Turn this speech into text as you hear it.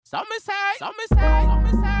Some me say, lot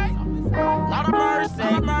of mercy.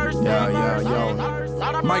 Yo.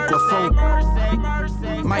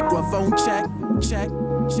 Microphone check.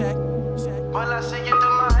 Hola,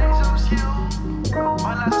 síguete mais you.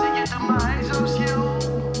 Hola, síguete mais you.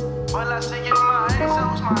 Hola, síguete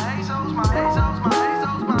my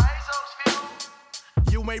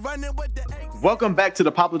You may run it with the Welcome back to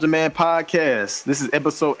the Popular Demand Podcast. This is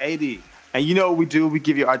episode 80. And you know what we do? We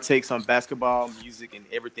give you our takes on basketball, music, and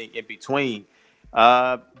everything in between.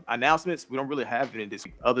 Announcements, we don't really have any this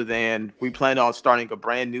week, other than we plan on starting a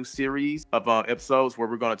brand new series of episodes where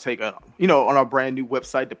we're going to take on our brand new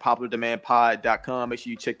website, thepopulardemandpod.com. Make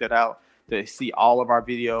sure you check that out to see all of our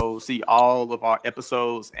videos, see all of our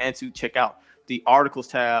episodes, and to check out the articles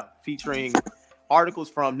tab featuring articles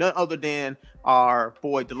from none other than our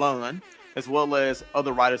boy DeLon, as well as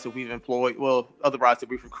other writers that we've employed, other writers that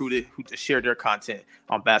we've recruited who to share their content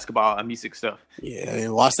on basketball and music stuff. Yeah,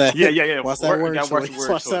 watch that. Yeah. Watch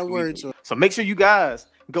that word. So make sure you guys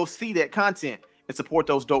go see that content and support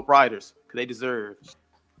those dope writers because they deserve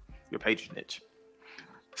your patronage.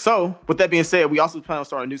 So with that being said, we also plan on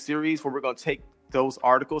starting a new series where we're going to take those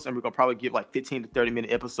articles and we're going to probably give like 15 to 30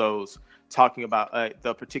 minute episodes talking about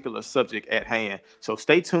the particular subject at hand. So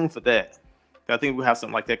stay tuned for that. I think we'll have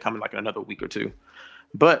something like that coming like in another week or two.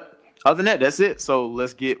 But other than that, that's it. So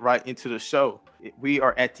let's get right into the show. We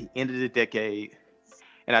are at the end of the decade,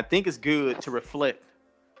 and I think it's good to reflect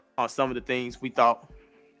on some of the things we thought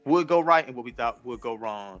would go right and what we thought would go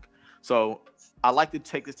wrong. So I like to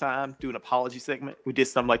take this time, do an apology segment. We did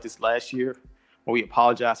something like this last year where we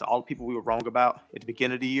apologized to all the people we were wrong about at the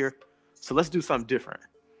beginning of the year. So let's do something different.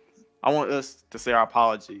 I want us to say our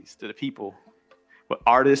apologies to the people, with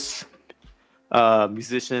artists,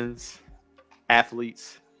 musicians,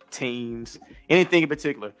 athletes, teams, anything in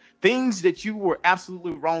particular. Things that you were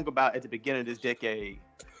absolutely wrong about at the beginning of this decade.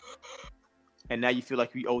 And now you feel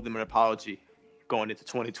like we owe them an apology going into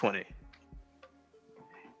 2020.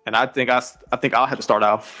 And I think I'll have to start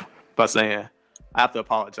off by saying I have to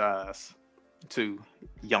apologize to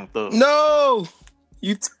Young Thug. No!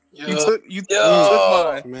 You took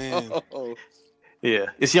mine. Man. Yeah,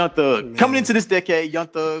 it's Young Thug. Man. Coming into this decade, Young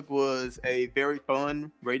Thug was a very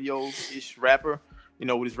fun radio-ish rapper,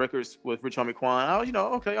 with his records with Rich Homie Quan.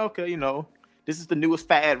 Okay, this is the newest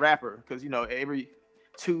fad rapper because, every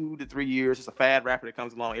 2 to 3 years, it's a fad rapper that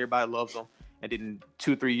comes along. Everybody loves him. And then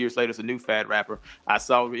 2 or 3 years later, it's a new fad rapper. I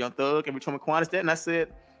saw Young Thug and Rich Homie Quan instead, and I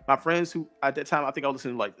said, my friends who, at that time, I think I was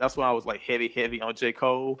listening, that's when I was, heavy on J.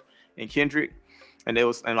 Cole and Kendrick. And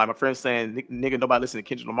my friends saying, nigga, nobody listen to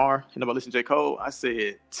Kendrick Lamar, and nobody listen to J. Cole. I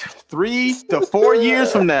said, 3 to 4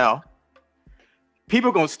 years from now,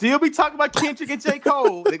 people are gonna still be talking about Kendrick and J.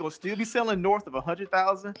 Cole. They're gonna still be selling north of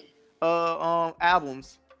 100,000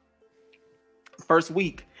 albums first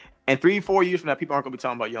week. And 3 to 4 years from now, people aren't gonna be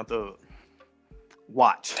talking about Young Thug.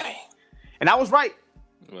 Watch. Dang. And I was right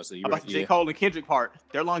about the J. Cole and Kendrick part.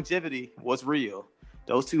 Their longevity was real.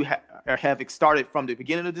 Those two have started from the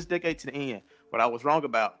beginning of this decade to the end. What I was wrong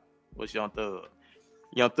about was Young Thug.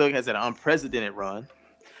 Young Thug has an unprecedented run.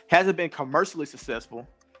 Hasn't been commercially successful,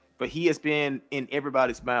 but he has been in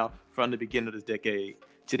everybody's mouth from the beginning of this decade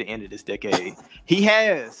to the end of this decade. He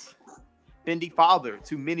has been the father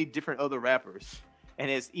to many different other rappers, and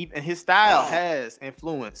his style has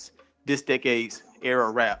influenced this decade's era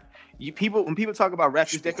rap. When people talk about rap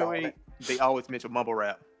this decade, they always mention mumble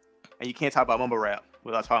rap, and you can't talk about mumble rap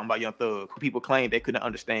without talking about Young Thug, who people claim they couldn't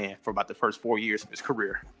understand for about the first 4 years of his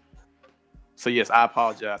career. So yes, I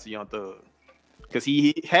apologize to Young Thug because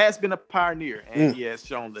he has been a pioneer and he has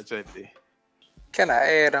shown longevity. Can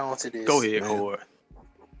I add on to this? Go ahead, Cord.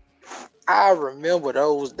 I remember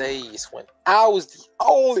those days when I was the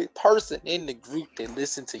only person in the group that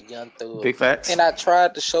listened to Young Thug. Big facts. And I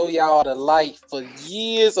tried to show y'all the light for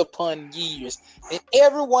years upon years. And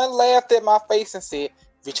everyone laughed at my face and said,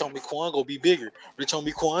 Rich Homie Quan gonna be bigger. Rich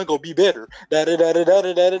Homie Quan gonna be better.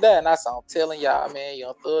 Da-da-da-da-da-da-da-da. And I'm telling y'all, man,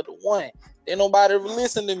 Young Thug the one. Ain't nobody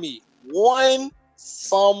listen to me. One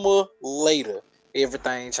summer later,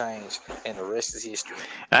 everything changed, and the rest is history.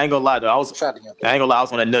 I ain't gonna lie though. I was on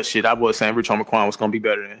that nut shit. I was saying Rich Homie Quan was gonna be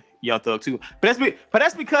better than Young Thug too. But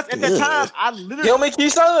that's because at that time I literally Yo, make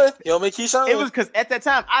Keyshawn. It was because at that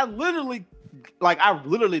time I literally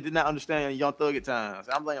did not understand Young Thug at times.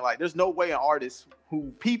 I'm like, there's no way an artist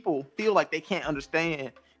who people feel like they can't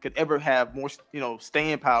understand could ever have more,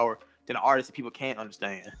 staying power than an artist that people can't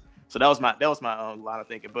understand. So that was my line of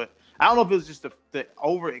thinking. But I don't know if it was just the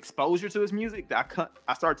overexposure to his music that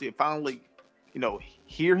I started to finally,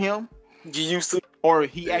 hear him. You used to, or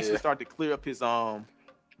he actually started to clear up his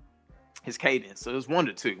his cadence. So it was 1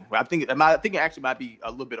 to 2. I think it actually might be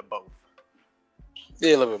a little bit of both.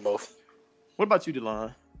 Yeah, a little bit of both. What about you,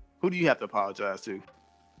 Delon? Who do you have to apologize to?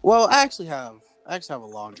 Well, I actually have a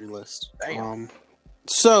laundry list. Damn.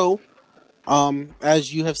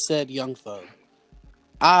 As you have said, Young Thug,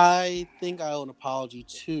 I think I owe an apology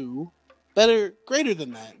to greater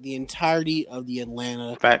than that, the entirety of the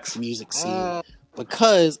Atlanta music scene,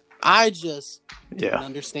 because I just didn't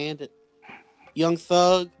understand it. Young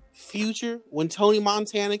Thug, Future, when Tony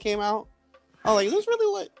Montana came out, I was like, is this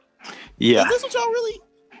really what? Yeah. Is this what y'all really?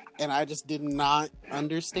 And I just did not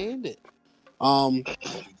understand it.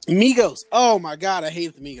 Migos. Oh my God, I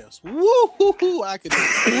hated the Migos. Woo-hoo-hoo, I could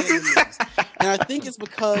stand the Migos. And I think it's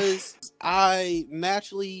because I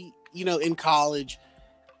naturally, in college,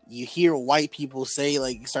 you hear white people say,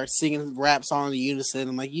 like, start singing rap songs in unison.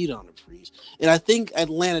 I'm like, you don't appreciate. And I think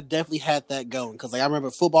Atlanta definitely had that going. Because, like, I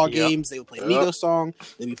remember football games, they would play Migos song.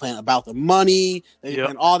 They'd be playing About the Money. They'd be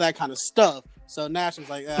playing all that kind of stuff. So naturally, it's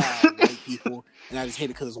like, white people. And I just hate it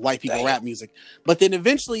because it's white people rap music. But then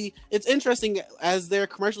eventually, it's interesting, as their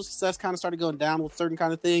commercial success kind of started going down with certain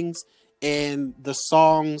kind of things, and the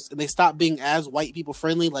songs, they stopped being as white people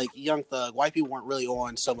friendly. Like Young Thug, white people weren't really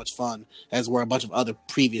on So Much Fun as were a bunch of other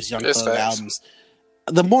previous Young Thug albums.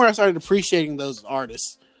 The more I started appreciating those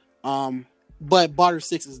artists, but Barter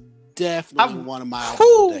 6 is definitely one of my albums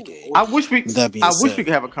of the decade. I wish we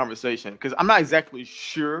could have a conversation, because I'm not exactly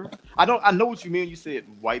sure. I know what you mean. You said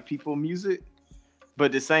white people music, but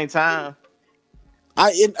at the same time,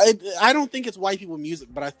 I don't think it's white people music,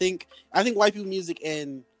 but I think white people music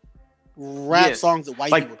and rap songs that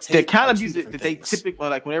white people take, the kind of music that they typically,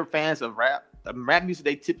 like, whenever fans of rap music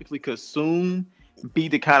they typically consume, be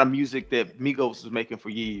the kind of music that Migos was making for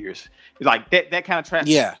years. It's like that kind of trap.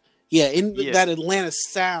 That Atlanta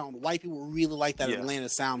sound, white people really like that Atlanta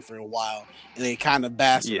sound for a while, and they kind of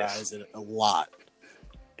bastardize it a lot.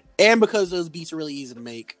 And because those beats are really easy to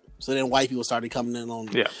make, so then white people started coming in on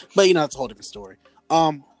them. Yeah. But that's a whole different story.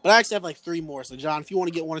 But I actually have like 3 more. So John, if you want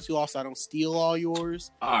to get 1 or 2 off so I don't steal all yours,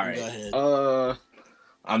 all right. Go ahead.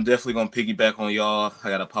 I'm definitely gonna piggyback on y'all. I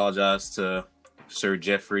gotta apologize to Sir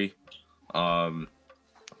Jeffrey. There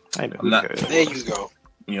you go.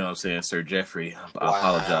 You know what I'm saying, Sir Jeffrey. I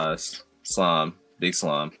apologize. Slime, big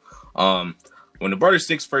slime. When the Barter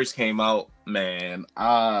 6 first came out, man,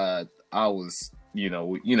 I was,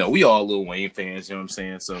 we all Lil Wayne fans, you know what I'm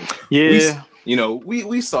saying? So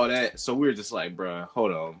we saw that, so we were just like, bruh,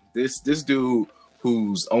 hold on. This dude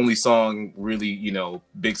whose only song really,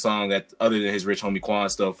 big song that other than his Rich Homie Quan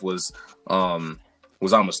stuff was I'm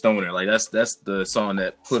a Stoner. Like that's the song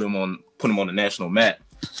that put him on the national map.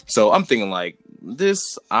 So I'm thinking like,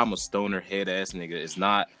 this I'm a Stoner head ass nigga is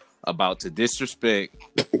not about to disrespect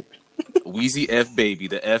Weezy F Baby.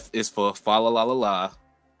 The F is for fa la la la la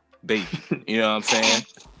baby. You know what I'm saying?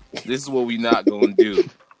 This is what we not gonna do.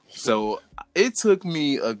 So it took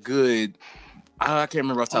me a good, I can't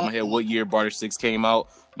remember off the top of my head what year Barter 6 came out,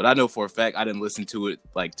 but I know for a fact I didn't listen to it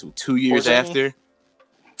like 2 years 14? After.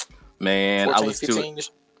 Man, 14, I listened 15?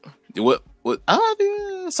 To it. What?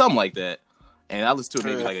 Something like that. And I listened to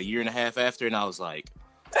it maybe like a year and a half after, and I was like,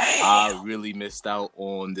 damn. I really missed out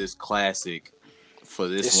on this classic for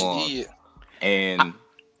this long. And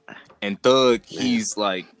Thug, he's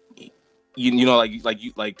like, like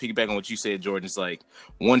piggyback on what you said, Jordan. It's like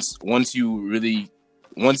once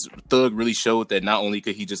Thug really showed that not only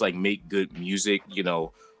could he just like make good music,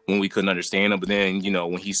 when we couldn't understand him, but then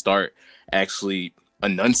when he start actually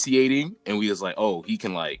enunciating, and we was like, oh, he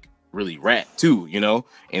can like really rap too,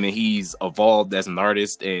 and then he's evolved as an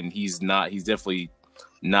artist, and he's definitely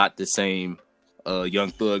not the same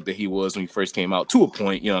Young Thug that he was when he first came out, to a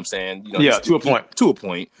point, you know what I'm saying? To a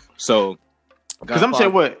point. So, because I'm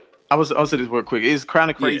saying what I'll say this real quick. It's kind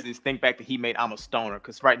of crazy to think back that he made I'm a Stoner,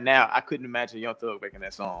 because right now I couldn't imagine Young Thug making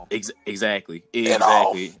that song. Exactly,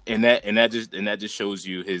 and that just shows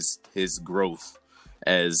you his growth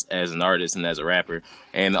as an artist and as a rapper.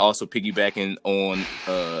 And also piggybacking on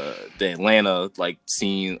the Atlanta like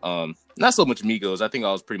scene, not so much Migos. I think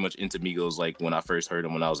I was pretty much into Migos like when I first heard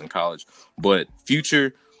them when I was in college. But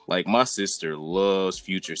Future, like my sister loves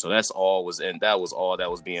Future, so that was all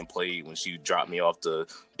that was being played when she dropped me off to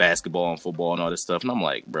basketball and football and all this stuff. And I'm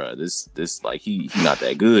like, bruh, this like he not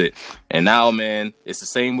that good. And now, man, it's the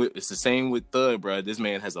same with Thug, bruh. This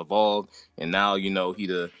man has evolved, and now he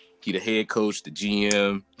the head coach, the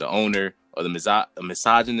GM, the owner of the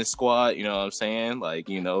misogynist squad. You know what I'm saying? Like,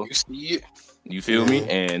 you see it. You feel me?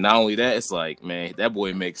 And not only that, it's like, man, that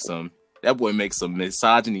boy makes some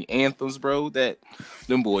misogyny anthems, bro. That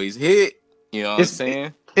them boys hit. You know what I'm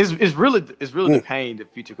saying? It's really the pain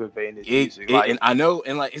that Future convey in this music. Like, and I know,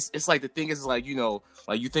 and like it's like the thing is like, you know,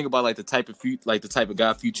 like you think about like the type of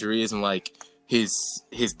guy Future is, and like his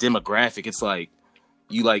demographic. It's like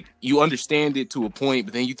you understand it to a point,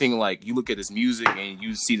 but then you think like you look at his music and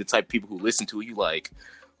you see the type of people who listen to it. You like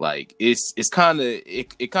it's kind of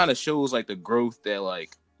it kind of shows like the growth that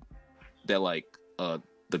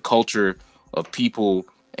the culture of people,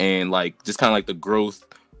 and like just kind of like the growth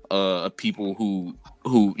of people who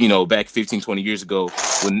you know back 15-20 years ago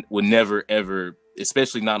would never ever,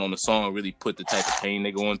 especially not on the song, really put the type of pain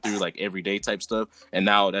they're going through, like everyday type stuff. And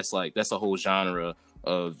now that's a whole genre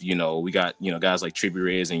of, you know, we got, you know, guys like Trippie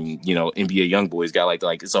Redd and, you know, NBA YoungBoys got like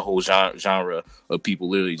it's a whole genre of people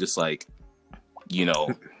literally just like, you know,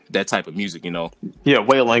 that type of music, you know. Yeah,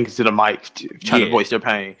 wailing to the mic, trying to voice their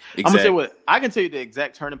pain. Exactly. I'm gonna say what I can tell you the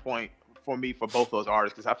exact turning point for me for both those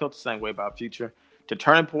artists, because I felt the same way about Future. The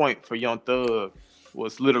turning point for Young Thug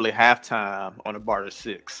was literally halftime on the Barter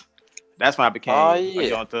 6. That's when I became a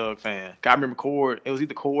Young Thug fan. I remember Cord. It was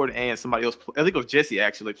either Cord and somebody else. I think it was Jesse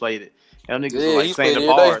actually played it. And them niggas was like saying the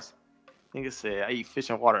bars. Niggas said, "I eat fish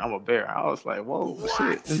and water. I'm a bear." I was like, "Whoa,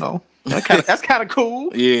 shit!" You know, that's kind of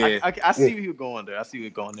cool. Yeah, I see where you're going there.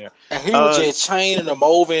 And he was just chaining them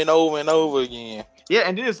over and over and over again. Yeah,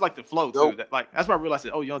 and then it's like the flow too. That's why I realized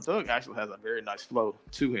that Young Thug actually has a very nice flow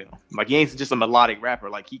to him. Like he ain't just a melodic rapper.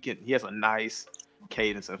 Like he has a nice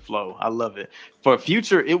cadence and flow. I love it. For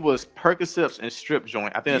Future, it was Percocets and Strip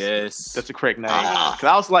Joint. I think that's the correct name. Cause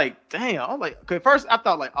I was like, damn. I was like, cause at first I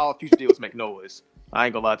thought like all Future did was make noise. I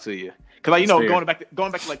ain't gonna lie to you. Cause like, you know, going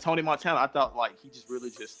back to like Tony Montana, I thought like he just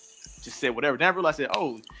really just said whatever. Then I realized that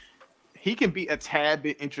he can be a tad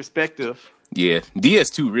bit introspective. Yeah,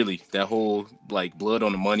 DS2 really, that whole like blood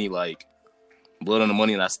on the money,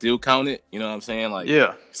 and I still count it. You know what I'm saying? Like,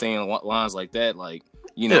 saying lines like that, like,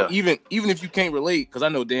 you know, even if you can't relate, because I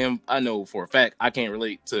know for a fact I can't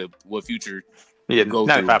relate to what Future go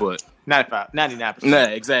 95, through, but 99%. Nah,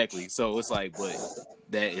 exactly. So it's like, but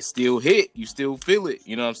that is still hit. You still feel it.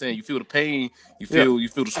 You know what I'm saying? You feel the pain. You feel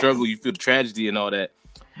the struggle. You feel the tragedy and all that.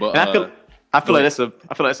 But I feel like that's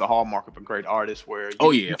a hallmark of a great artist, where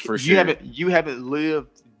for sure you haven't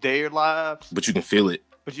lived their lives, but you can feel it.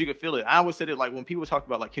 I always said it like when people talk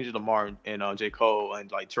about like Kendrick Lamar and J. Cole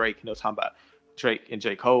and like Drake, you know, talking about Drake and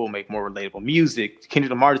J. Cole make more relatable music. Kendrick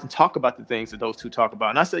Lamar doesn't talk about the things that those two talk about.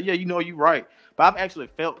 And I said, yeah, you know, you're right. But I've actually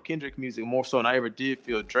felt Kendrick music more so than I ever did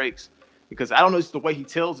feel Drake's, because I don't know, it's the way he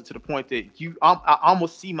tells it to the point that I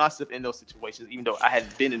almost see myself in those situations, even though I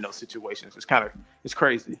hadn't been in those situations. It's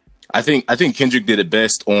crazy. I think Kendrick did it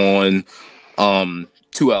best on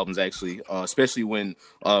 2 albums actually, especially when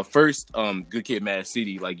first Good Kid, Mad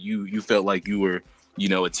City, like you felt like you were, you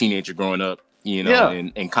know, a teenager growing up, you know,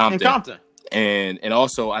 in Compton. And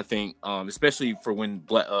also I think especially for when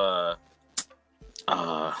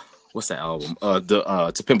what's that album?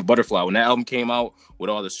 To Pimp a Butterfly. When that album came out with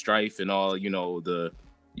all the strife and all, you know, the,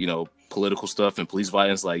 you know, political stuff and police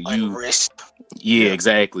violence, like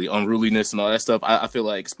exactly, unruliness and all that stuff. I feel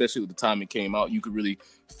like, especially with the time it came out, you could really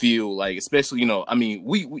feel like, especially, you know, I mean,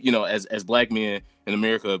 we you know, as black men in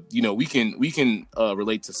America, you know, we can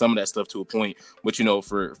relate to some of that stuff to a point, but you know,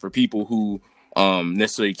 for people who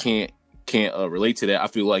necessarily can't relate to that, I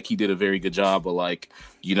feel like he did a very good job of, like,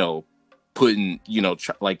 you know, putting, you know,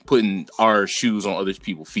 putting our shoes on other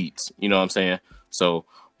people's feet. You know what I'm saying? So,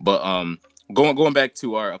 but going back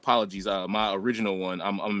to our apologies, my original one,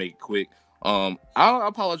 I'm gonna make it quick. I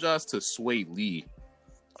apologize to Sway Lee.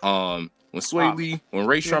 When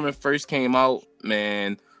Ray Sherman first came out,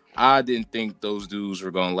 man, I didn't think those dudes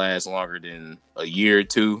were gonna last longer than a year or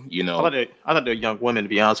two. You know, I thought they were young women, to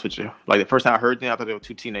be honest with you. Like the first time I heard them, I thought they were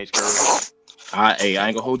 2 teenage girls. I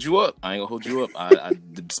ain't gonna hold you up. I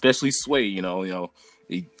especially Sway. You know,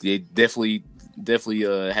 they definitely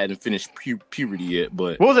hadn't finished puberty yet.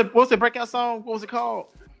 But what was the breakout song? What was it called?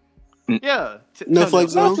 Yeah, No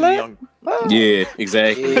Flex Zone. Yeah,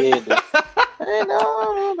 exactly.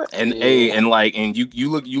 and you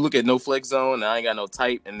look at No Flex Zone, and I ain't got no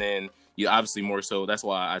type, and then you obviously more so. That's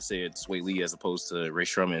why I said Sway Lee as opposed to Ray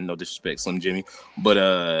Sherman. No disrespect, Slim Jimmy,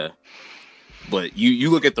 but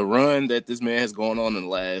you look at the run that this man has gone on in the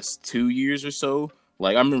last 2 years or so.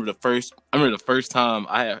 Like I remember the first time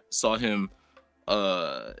I saw him.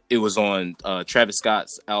 It was on Travis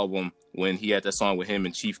Scott's album when he had that song with him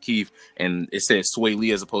and Chief Keef, and it said Sway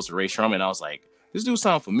Lee as opposed to Ray Sherman. I was like, this dude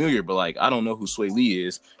sound familiar, but like I don't know who Sway Lee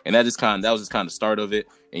is. And that was just kind of the start of it.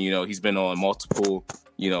 And you know, he's been on multiple.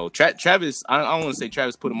 You know, Travis. I don't want to say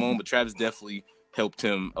Travis put him on, but Travis definitely helped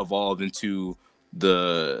him evolve into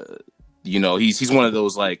the. You know, he's one of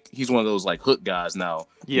those like hook guys now.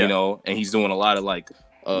 Yeah. You know, and he's doing a lot of like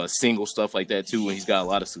single stuff like that too, and he's got a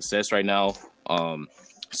lot of success right now.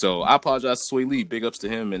 So I apologize to Sway Lee. Big ups to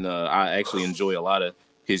him, and I actually enjoy a lot of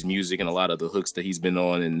his music and a lot of the hooks that he's been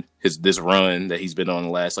on and this run that he's been on the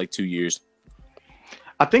last like 2 years.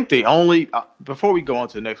 I think the only before we go on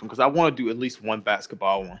to the next one, because I want to do at least one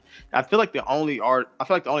basketball one. I feel like the only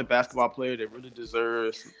basketball player that really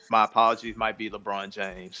deserves my apologies might be LeBron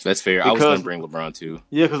James. That's fair. I was going to bring LeBron too.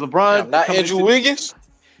 Yeah, because LeBron Not Andrew Wiggins.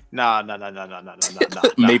 Nah.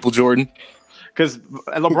 Maple Jordan. Because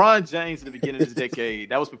LeBron James in the beginning of this decade,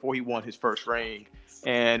 that was before he won his first ring.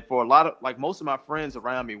 And for a lot of, like, most of my friends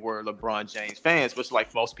around me were LeBron James fans, which,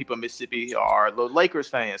 like, most people in Mississippi are the Lakers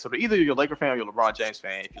fans. So they're either you're a Laker fan or you're a LeBron James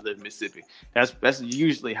fan if you live in Mississippi. That's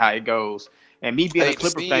usually how it goes. And me being a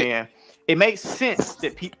Clipper fan, it makes sense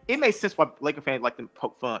why Laker fans like to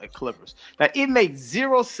poke fun at Clippers. Now, it makes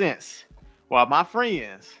zero sense why my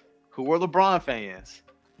friends who were LeBron fans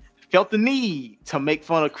felt the need to make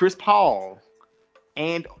fun of Chris Paul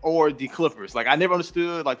and or the Clippers. Like, I never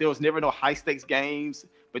understood, like, there was never no high stakes games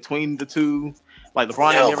between the two. Like,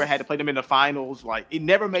 LeBron never had to play them in the finals. Like, it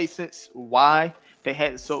never made sense why they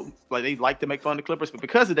had they like to make fun of the Clippers. But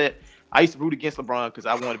because of that, I used to root against LeBron because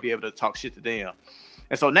I wanted to be able to talk shit to them.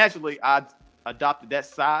 And so naturally, I adopted that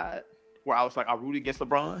side where I was like, I rooted against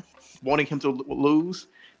LeBron, wanting him to lose,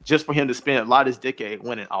 just for him to spend a lot of this decade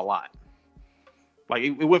winning a lot. Like,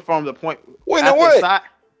 it went from the point. Winning what?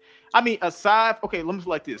 Okay, let me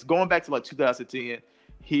like this. Going back to like 2010,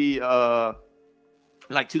 he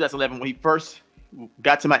like 2011 when he first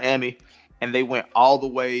got to Miami, and they went all the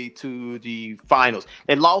way to the finals.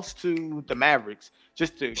 They lost to the Mavericks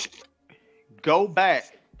just to go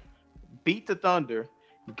back, beat the Thunder,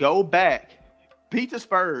 go back, beat the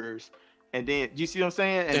Spurs, and then you see what I'm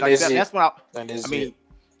saying? And like that's when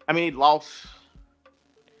I mean, lost.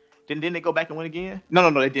 Didn't they go back and win again? No,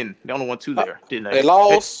 they didn't. They only won 2 there, didn't they? They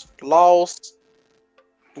lost,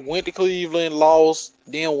 went to Cleveland, lost,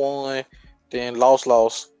 then won, then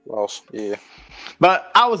lost. Yeah. But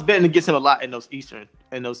I was betting against him a lot in those Eastern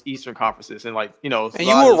conferences, and like, you know, and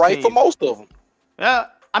you were right for most of them. Yeah,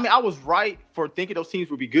 I mean, I was right for thinking those teams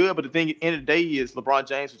would be good, but the thing at the end of the day is LeBron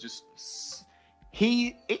James was just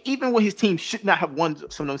even when his team should not have won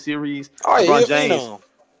some of those series, LeBron James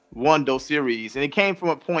won those series, and it came from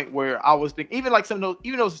a point where I was thinking, even like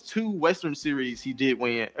even those 2 Western series he did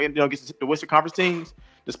win, you know, against the Western Conference teams,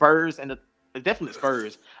 the Spurs and the definite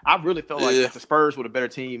Spurs. I really felt like the Spurs were the better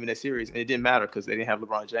team in that series, and it didn't matter because they didn't have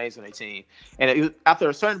LeBron James on their team. And after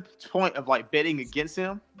a certain point of like betting against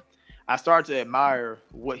him, I started to admire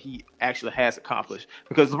what he actually has accomplished,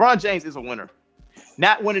 because LeBron James is a winner.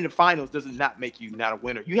 Not winning the finals does not make you not a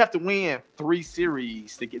winner. You have to win 3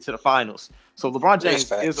 series to get to the finals. So LeBron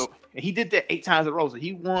James he did that 8 times in a row. So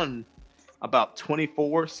he won about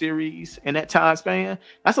 24 series in that time span.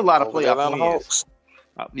 That's a lot of playoff wins.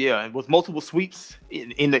 And with multiple sweeps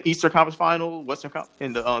in the Eastern Conference Final,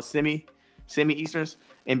 in the semi-Easterns.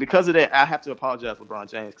 And because of that, I have to apologize to LeBron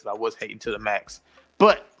James because I was hating to the max.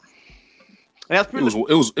 But that's pretty.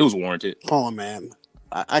 It was warranted. Hold on, man.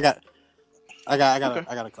 I got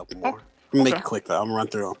a couple more. Let me make it quick though. I'm gonna run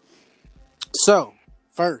through them. So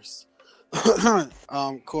first,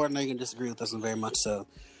 Court, you can disagree with this one very much. So,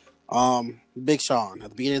 Big Sean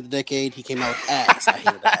at the beginning of the decade, he came out with Ass. I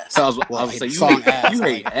hated Ass. So I was saying, you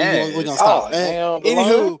hate Ass. We're gonna stop.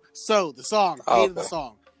 Anywho, so the song, hated the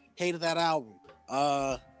song, hated that album.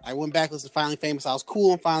 I went back, listened to Finally Famous. I was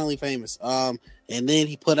cool on Finally Famous. And then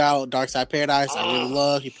he put out Dark Side Paradise. I really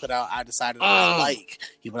love. He put out I Decided I Like.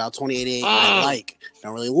 He put out 2088. I like.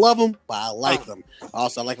 Don't really love them, but I like them.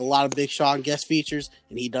 Also, I like a lot of Big Sean guest features,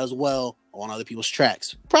 and he does well on other people's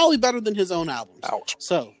tracks. Probably better than his own albums. Ouch.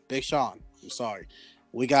 So, Big Sean, I'm sorry.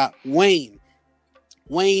 We got Wayne.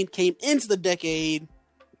 Wayne came into the decade,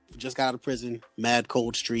 just got out of prison, mad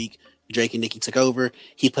cold streak. Drake and Nicki took over.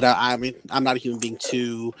 He put out I'm Not a Human Being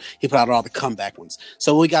 2. He put out all the comeback ones.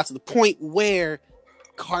 So we got to the point where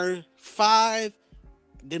Carter 5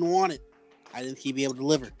 didn't want it. I didn't think he'd be able to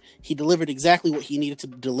deliver. He delivered exactly what he needed to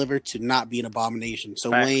deliver to not be an abomination.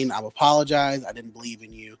 So Facts. Wayne, I apologize. I didn't believe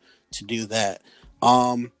in you to do that.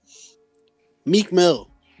 Meek Mill.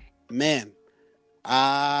 Man,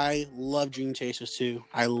 I love Dream Chasers 2.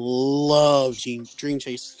 I love Dream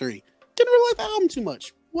Chasers 3. Didn't really like the album too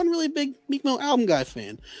much. Wasn't really a big Meek Mill album guy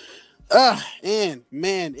fan. And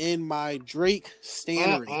man, in my Drake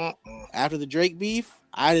standery, after the Drake beef,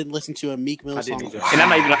 I didn't listen to a Meek Mill I song. didn't either. And I'm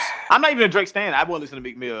not even a Drake stan. I won't listen to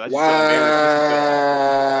Meek Mill. I just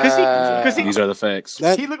Wow. Because These are the facts.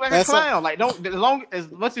 he looked like a clown. Like, don't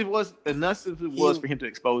as much as it was for him to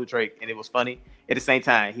expose Drake, and it was funny. At the same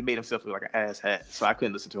time, he made himself look like an ass hat, so I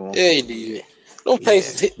couldn't listen to him. Yeah, he did. Don't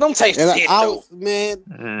taste it, though.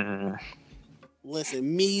 Man,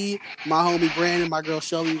 listen, me, my homie Brandon, my girl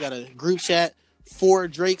Shelby, we got a group chat for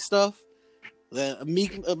Drake stuff. A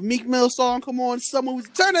Meek Mill song, come on, someone was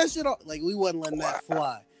turn that shit off. Like, we wasn't letting that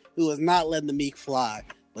fly. We was not letting the Meek fly.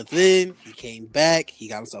 But then he came back, he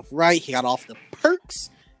got himself right, he got off the perks,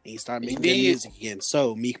 and he started making good music again.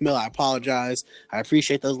 So, Meek Mill, I apologize. I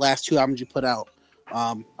appreciate those last 2 albums you put out.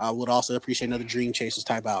 I would also appreciate another Dream Chasers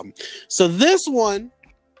type album. So this one,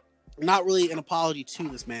 not really an apology to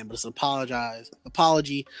this man, but it's an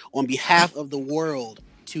apology on behalf of the world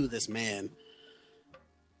to this man.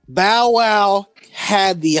 Bow Wow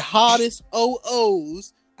had the hottest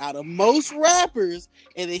OOs out of most rappers,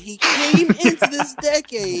 and then he came into this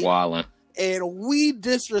decade, Wildin'. and we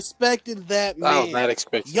disrespected that man. I was not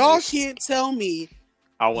expecting Y'all this. can't tell me.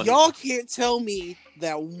 Y'all Can't tell me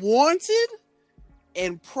that Wanted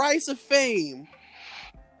and Price of Fame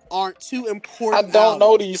aren't too important. I don't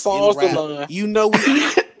know these songs, Delon. You know,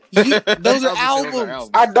 those are albums.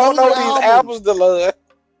 I don't know Those are these albums, Delon.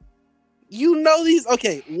 You know these.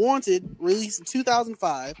 Okay, Wanted, released in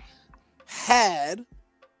 2005, had,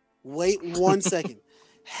 wait 1 second,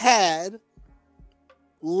 had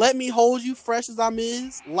Let Me Hold You, Fresh as I'm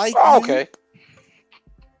Is, Like You. Okay.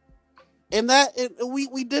 And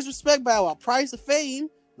we disrespect Bow Wow. Price of Fame,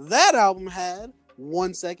 that album had,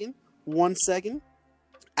 1 second,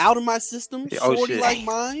 Out of My System, Shorty Like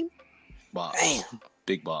Mine. Bops. Damn.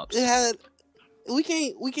 Big bops. It had. We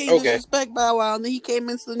can't Okay. disrespect Bow Wow, and then he came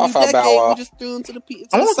into the I new thought Bow decade. Wow. We just threw him to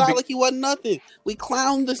the side like he wasn't nothing. We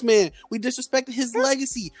clowned this man. We disrespected his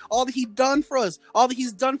legacy, all that he done for us, all that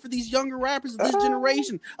he's done for these younger rappers of this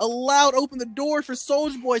generation. Opened the door for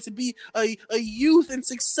Soulja Boy to be a youth and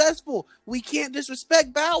successful. We can't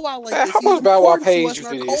disrespect Bow Wow like this. How much He's Bow Wow important to paid us you in for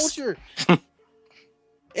our this? culture.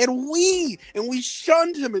 And we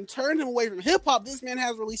shunned him and turned him away from hip hop. This man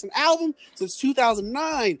has released an album since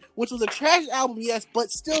 2009, which was a trash album, yes, but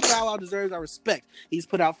still Bow Wow deserves our respect. He's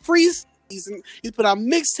put out he's put out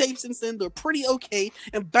mixtapes since then. They're pretty okay,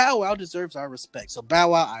 and Bow Wow deserves our respect. So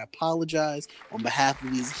Bow Wow, I apologize on behalf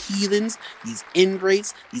of these heathens, these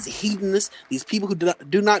ingrates, these hedonists, these people who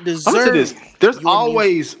do not deserve. I'm gonna say this. There's your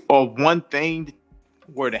always one thing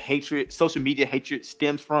where the hatred, social media hatred,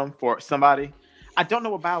 stems from for somebody. I don't know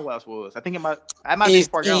what Bow Wow's was. I think I might He's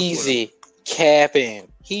be part of easy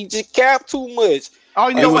capping. He just capped too much. Oh,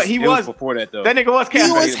 you know what? He was before that though. That nigga was He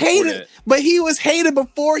capping. was hated before hated, that. but he was hated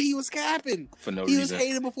before he was capping. For no He reason. was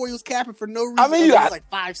hated before he was capping for no reason. I mean, He you was got- like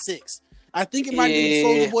 5'6". I think it might be the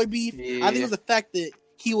Yeah, Soulja Boy beef. yeah. I think it was the fact that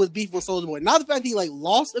he was beef with Soulja Boy, not the fact that he like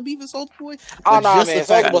lost a beef with Soulja Boy. Oh but no, just man! the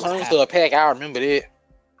fact Soulja was that it home happened. to a pack. I remember that.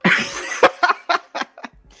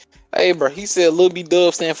 Hey, bro, he said Lil B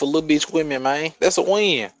Dub stand for little bitch women, man. That's a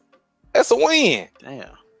win. That's a win.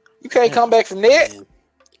 Damn. You can't come back from that. Man.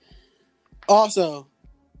 Also,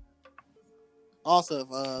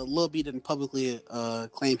 Lil B didn't publicly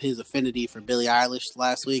claim his affinity for Billie Eilish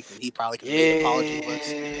last week, and he probably could have made an apology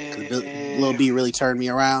because Lil B really turned me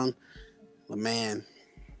around. But man,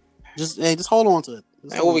 just hold on to it.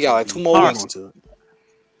 Just Man, hold what we on got, to like it, 2 man. more Hold weeks? on to it.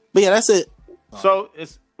 But yeah, that's it. So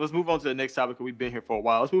let's move on to the next topic. We've been here for a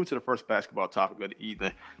while. Let's move to the first basketball topic of the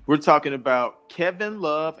evening. We're talking about Kevin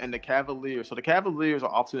Love and the Cavaliers. So the Cavaliers are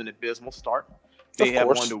off to an abysmal start. They Of have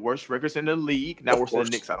course. one of the worst records in the league. Not Of worse than course.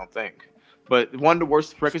 the Knicks, I don't think. But one of the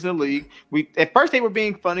worst records in the league. At first they were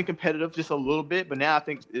being fun and competitive just a little bit, but now I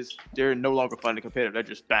think they're no longer fun and competitive. They're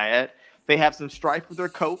just bad. They have some strife with their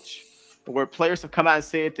coach, where players have come out and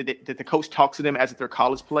said that the coach talks to them as if they're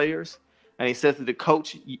college players. And he says that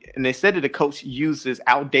they said that the coach uses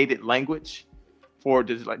outdated language for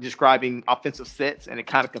describing offensive sets, and it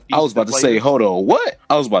kind of confuses. I was about to the say, players. hold on, what?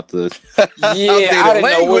 I was about to. Yeah, I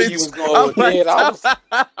didn't know where you was going with I'm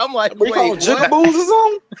that. I'm like, We call them wait, what? jigaboos or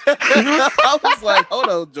something? I was like, hold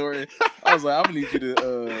on, Jordan. I was like, I'm gonna need you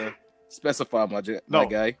to specify my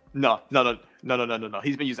guy. No.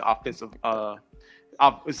 He's been using offensive.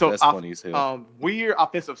 That's funny as hell. Weird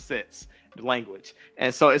offensive sets language,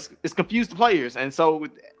 and so it's confused the players. And so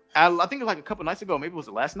I think it was like a couple nights ago, maybe it was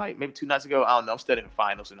the last night, maybe 2 nights ago. I don't know. I'm studying the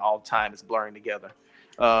finals, and all the time it's blurring together.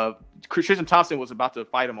 Tristan Thompson was about to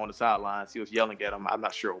fight him on the sidelines. He was yelling at him. I'm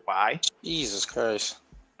not sure why. Jesus Christ.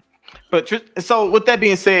 But so with that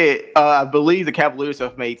being said, I believe the Cavaliers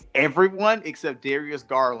have made everyone except Darius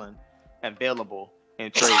Garland available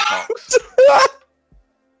in trade talks.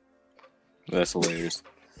 That's hilarious.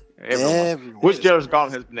 Everyone. Which Darius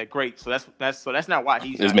Garland has been that great, so that's not why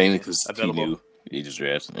he's. It's mainly because he available. knew he just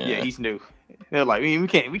drafted. Yeah, he's new. They're like, we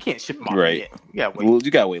can't ship him off Right. yet. Yeah, Well,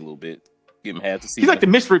 you gotta wait a little bit. Give him half the season. He's like the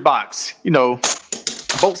mystery box, you know.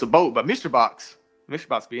 A vote's a vote, but mystery box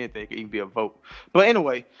could be anything. It could even be a vote. But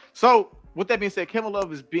anyway, so with that being said, Kevin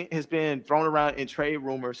Love has been thrown around in trade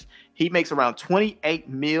rumors. He makes around $28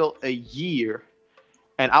 million a year.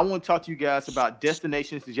 And I want to talk to you guys about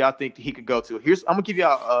destinations that y'all think that he could go to. I'm gonna give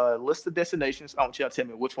y'all a list of destinations. I want y'all to tell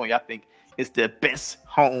me which one y'all think is the best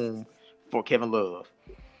home for Kevin Love.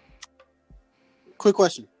 Quick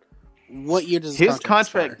question: what year does his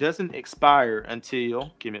contract doesn't expire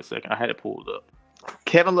until? Give me a second. I had it pulled up.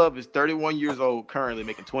 Kevin Love is 31 years old currently,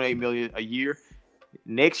 making $28 million a year.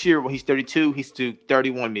 Next year, when he's 32, he's due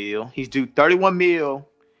 $31 million. He's due $31 million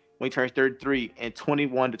when he turns 33 in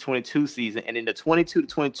 21 to 22 season, and in the 22 to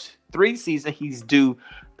 23 season, he's due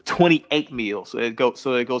 $28 million. So it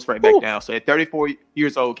goes right back down. So at 34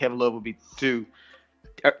 years old, Kevin Love will be due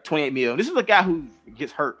 $28 million. This is a guy who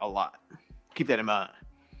gets hurt a lot. Keep that in mind.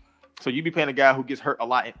 So you be paying a guy who gets hurt a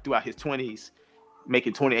lot throughout his 20s,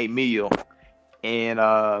 making $28 million in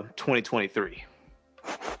 2023.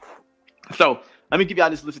 So let me give y'all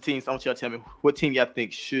this list of teams. I want y'all to tell me what team y'all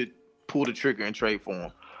think should pull the trigger and trade for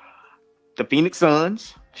him. The Phoenix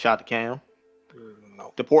Suns, shout out to Cam.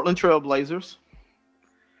 No. The Portland Trail Blazers,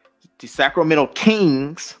 the Sacramento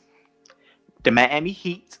Kings, the Miami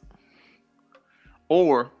Heat,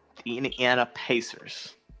 or the Indiana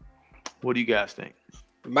Pacers. What do you guys think?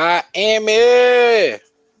 Miami.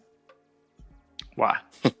 Why?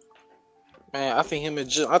 Man, I think him and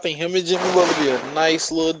Jimmy Butler be a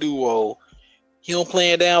nice little duo. Him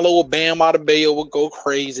playing down low, Bam Adebayo will go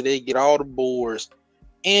crazy. They get all the boards,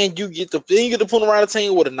 and you get to put him around the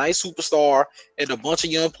team with a nice superstar and a bunch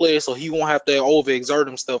of young players, so he won't have to overexert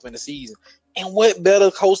himself in the season. And what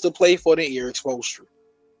better coach to play for than Eric Spoelstra?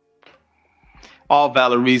 All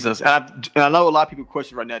valid reasons. And I know a lot of people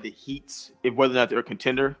question right now the Heats, whether or not they're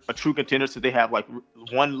a true contender, so they have like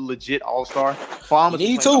one legit all-star. Bama's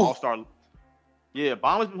been playing all-star. Yeah,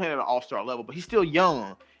 Bama's been playing at an all-star level, but he's still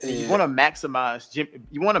young. And you want to maximize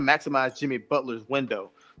Jimmy Butler's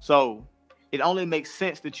window. So it only makes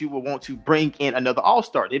sense that you would want to bring in another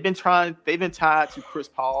all-star. They've been tied to Chris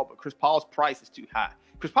Paul, but Chris Paul's price is too high.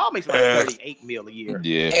 Chris Paul makes around $38 million a year.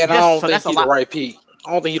 Yeah. And I don't think he's the right piece.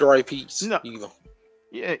 I don't think he's the right piece either.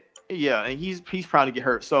 Yeah, and he's probably get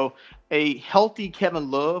hurt. So a healthy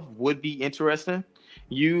Kevin Love would be interesting.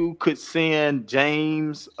 You could send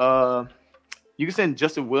James Justin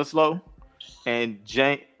Winslow and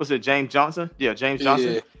James Johnson. Yeah, James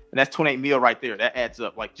Johnson. Yeah. And that's $28 million right there. That adds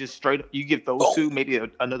up. Like just straight up, you give those two, maybe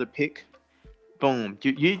another pick. Boom,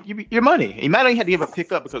 your money. You might not have to give a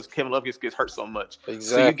pick up because Kevin Love gets hurt so much. Exactly.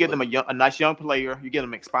 So you give them a nice young player. You get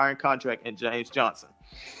them an expiring contract and James Johnson.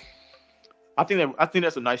 I think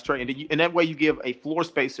that's a nice trade, and that way you give a floor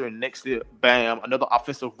spacer next to Bam, another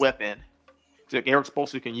offensive weapon that Eric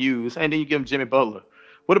Spoelstra can use, and then you give him Jimmy Butler.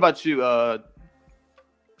 What about you,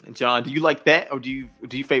 John? Do you like that, or do you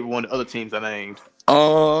favor one of the other teams I named?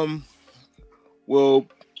 Well,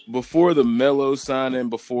 before the Melo signing,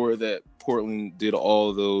 before that, Portland did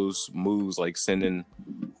all those moves like sending,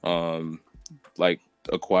 like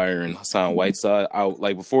acquiring Hassan Whiteside.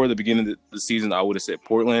 Before the beginning of the season, I would have said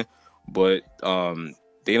Portland. But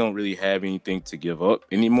they don't really have anything to give up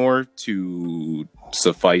anymore to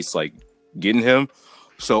suffice like getting him.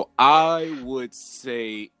 So I would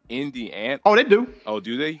say Indiana. Oh, they do. Oh,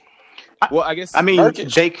 do they? Well, I guess. I mean,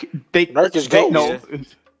 Nurkic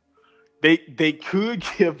they could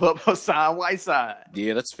give up Hassan Whiteside.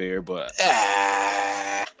 Yeah, that's fair, but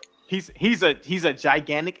he's a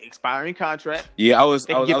gigantic expiring contract. Yeah, I was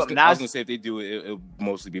gonna say if they do it, it'll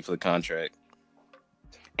mostly be for the contract.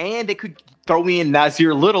 And they could throw in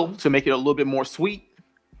Nasir Little to make it a little bit more sweet,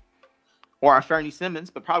 or Fernie Simmons,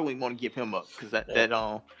 but probably want to give him up because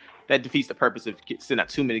that defeats the purpose of sending out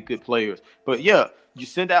too many good players. But yeah, you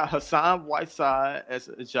send out Hassan Whiteside as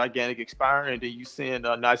a gigantic expiring, and then you send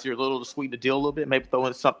Nasir Little to sweeten the deal a little bit, maybe throw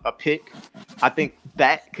in a pick. I think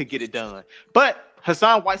that could get it done. But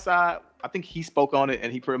Hassan Whiteside, I think he spoke on it,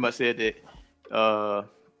 and he pretty much said that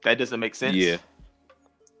that doesn't make sense. Yeah.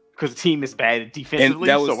 Because the team is bad defensively,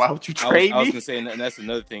 so why would you trade me? I was gonna say, and that's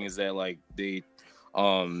another thing is that like they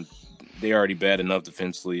already bad enough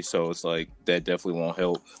defensively, so it's like that definitely won't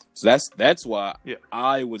help. So that's why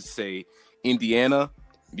I would say Indiana,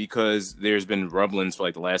 because there's been rumblings for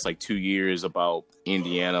like the last like 2 years about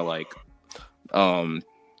Indiana, like I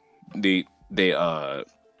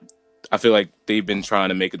I feel like they've been trying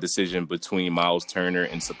to make a decision between Miles Turner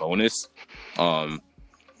and Sabonis.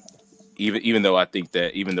 Even though I think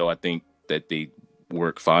that they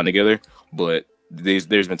work fine together, but there's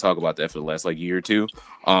been talk about that for the last like year or two.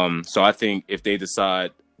 So I think if they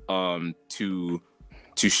decide to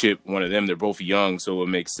ship one of them, they're both young, so it would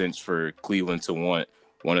make sense for Cleveland to want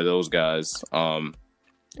one of those guys. And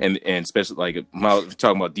especially like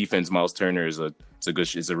talking about defense, Miles Turner is a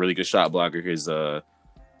really good shot blocker. He's a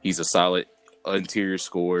solid interior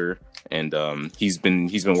scorer, and he's been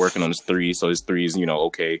working on his three, so his three is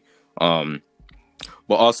okay.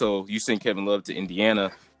 But also, you send Kevin Love to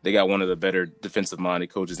Indiana, they got one of the better defensive-minded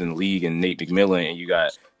coaches in the league, and Nate McMillan, and you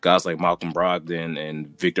got guys like Malcolm Brogdon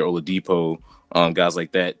and Victor Oladipo, guys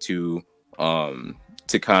like that to kind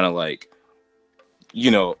of like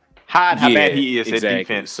hide how bad he is exactly. at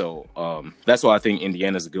defense. So that's why I think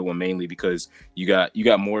Indiana's a good one, mainly because you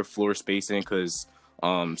got more floor spacing. Because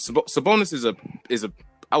Sabonis is a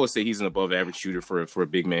I would say he's an above average shooter for a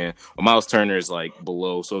big man. But Miles Turner is like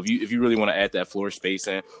below. So if you really want to add that floor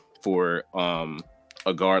spacing for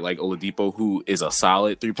a guard like Oladipo, who is a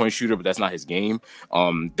solid 3-point shooter, but that's not his game,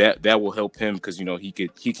 that will help him because he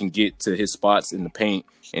can get to his spots in the paint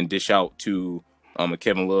and dish out to a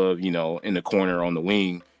Kevin Love, in the corner on the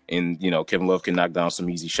wing. And Kevin Love can knock down some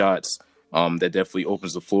easy shots. That definitely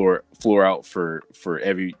opens the floor out for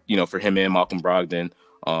every for him and Malcolm Brogdon,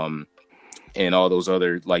 and all those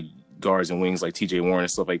other like guards and wings like T.J. Warren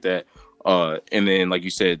and stuff like that. And then like you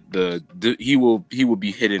said, he will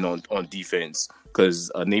be hitting on defense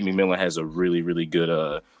because Nate McMillan has a really really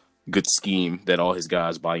good scheme that all his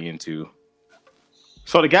guys buy into.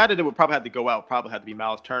 So the guy that would probably have to go out probably have to be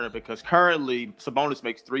Miles Turner because currently Sabonis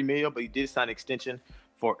makes $3 million, but he did sign an extension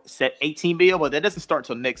for set $18 million, but that doesn't start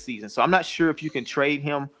till next season. So I'm not sure if you can trade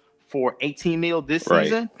him for $18 million this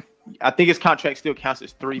season. I think his contract still counts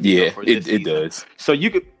as $3 million for this season. It does. So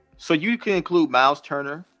you can include Miles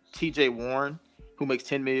Turner, T.J. Warren, who makes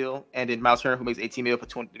 $10 million, and then Miles Turner, who makes $18 million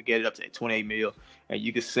to get it up to $28 million, and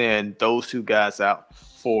you can send those two guys out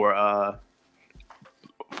for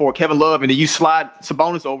Kevin Love, and then you slide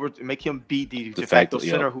Sabonis over to make him be the de facto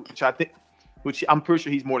center, which I'm pretty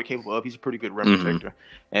sure he's more than capable of. He's a pretty good rim protector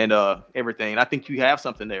and everything. And I think you have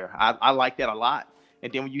something there. I like that a lot.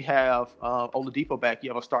 And then when you have Oladipo back, you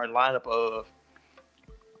have a starting lineup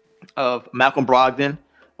of Malcolm Brogdon,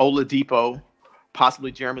 Oladipo,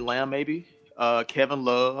 possibly Jeremy Lamb, maybe Kevin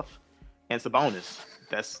Love, and Sabonis.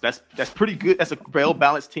 That's pretty good. That's a well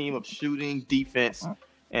balanced team of shooting, defense,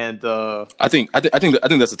 and I think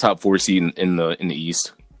that's a top 4 seed in the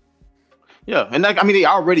East. Yeah, and they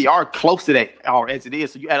already are close to that as it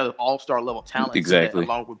is. So you add an all-star level talent, exactly,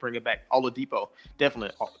 along with bringing back Oladipo,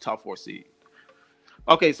 definitely a top 4 seed.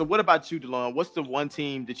 Okay, so what about you, DeLon? What's the one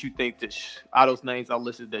team that you think that out of those names I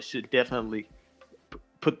listed that should definitely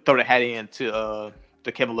throw the hat in to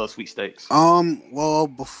the Kevin Love sweepstakes? Well,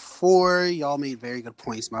 before y'all made very good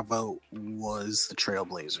points, my vote was the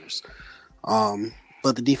Trailblazers.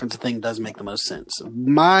 But the defensive thing does make the most sense.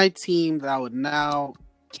 My team that I would now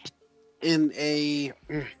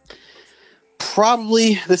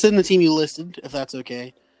probably this isn't the team you listed, if that's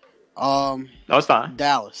okay. No, it's fine.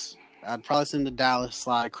 Dallas. I'd probably send the Dallas,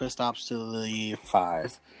 slide Kristaps to the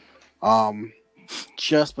 5.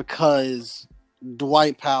 Just because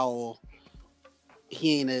Dwight Powell,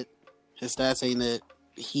 he ain't it. His stats ain't it.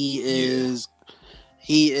 He is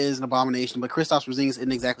an abomination. But Kristaps Porzingis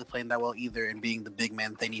isn't exactly playing that well either, and being the big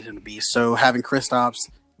man that they need him to be. So having Kristaps,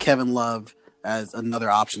 Kevin Love as another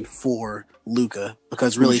option for Luka,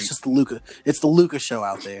 because really it's just the Luka show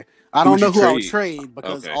out there. I don't know who I would trade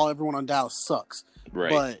because everyone on Dallas sucks.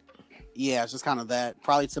 Right. But yeah, it's just kind of that.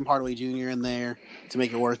 Probably Tim Hardaway Jr. in there to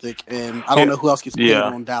make it worth it, and I don't know who else gets played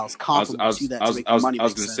on Dallas. Complement to that to make the money make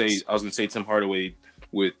sense. I was gonna say Tim Hardaway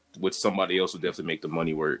with somebody else would definitely make the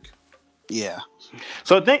money work. Yeah.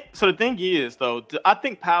 So the thing is, though, I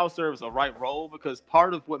think Powell serves a right role because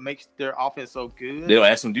part of what makes their offense so good, they don't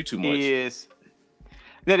ask him to do too much.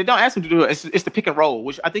 They don't ask him to do it. It's the pick and roll,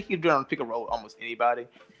 which I think you can do it on pick and roll with almost anybody.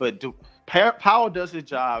 But Powell does his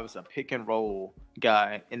job as a pick and roll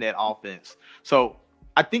guy in that offense. So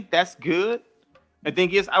I think that's good. The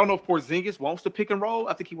thing is, I don't know if Porzingis wants to pick and roll.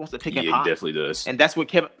 I think he wants to pick and pop. He definitely does. And that's what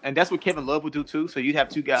Kevin Love would do too. So you'd have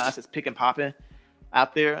two guys that's pick and popping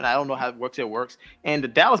out there, and I don't know how it works. And the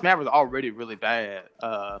Dallas Mavericks are already really bad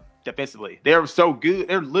defensively. They're so good.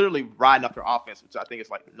 They're literally riding up their offense, which I think is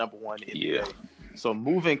like number 1 in the NBA. So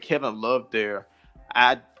moving Kevin Love there,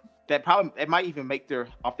 it might even make their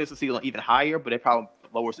offensive ceiling even higher, but it probably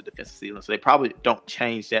lowers the defensive ceiling. So they probably don't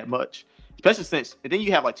change that much. especially since and then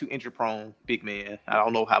you have like two injury-prone big men. I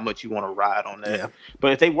don't know how much you want to ride on that. Yeah.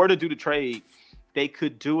 But if they were to do the trade, they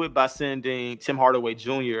could do it by sending Tim Hardaway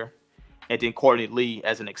Jr. and then Courtney Lee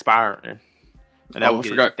as an expiring. And that would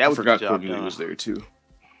get I the forgot job Courtney Lee done. was there too.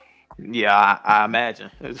 Yeah, I imagine.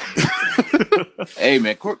 Hey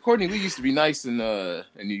man, Courtney Lee used to be nice in New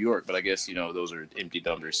York, but I guess those are empty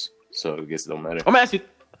numbers, so I guess it don't matter. Let me ask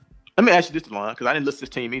you this, Delon, because I didn't list this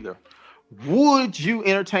team either. Would you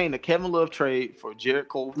entertain the Kevin Love trade for Jared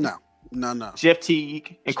Culver? No. Jeff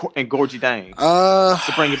Teague and Gorgie Dang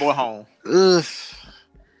to bring your boy home.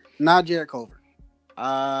 Not Jared Culver.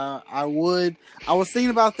 I was thinking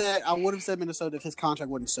about that. I would have said Minnesota if his contract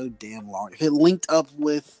wasn't so damn long. If it linked up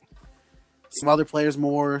with some other players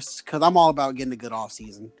more, because I'm all about getting a good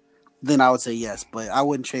offseason, then I would say yes. But I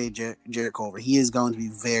wouldn't trade Jared Culver. He is going to be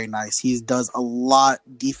very nice. He does a lot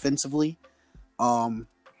defensively, and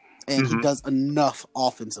he does enough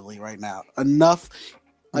offensively right now. Enough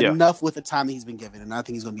with the time that he's been given. And I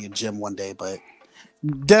think he's going to be a gem one day. But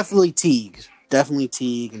definitely Teague. Definitely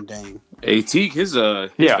Teague and Dame. Hey, Teague, his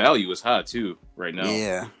value is high too right now.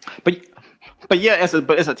 Yeah. But yeah, as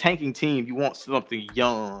a tanking team, you want something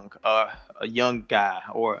young, a young guy,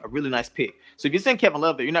 or a really nice pick. So if you send Kevin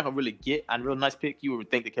Love there, you're not gonna really get a real nice pick. You would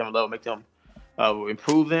think that Kevin Love would make them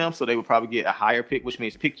improve them, so they would probably get a higher pick, which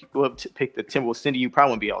means pick the Timberwolves send you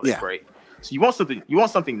probably won't be all that great. So you want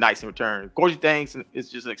something nice in return. Gorgie Dangs is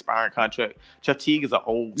just an expiring contract. Jeff Teague is an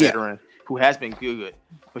old veteran who has been good,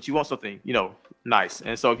 but you want something nice.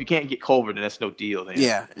 And so if you can't get Culver, then that's no deal.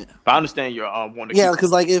 Then but I understand you're wanting to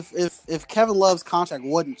because like if Kevin Love's contract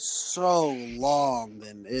wasn't so long,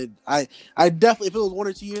 then I definitely, if it was 1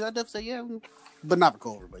 or 2 years, I'd definitely say but not for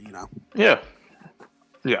Culver. But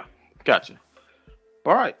yeah, gotcha.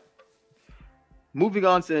 All right, moving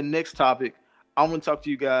on to the next topic. I want to talk to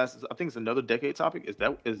you guys. I think it's another decade topic. Is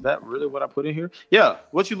that really what I put in here? Yeah.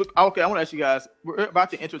 Okay, I want to ask you guys. We're about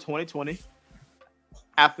to enter 2020.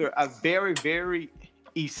 After a very, very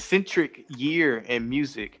eccentric year in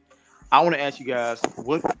music, I want to ask you guys,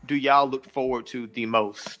 what do y'all look forward to the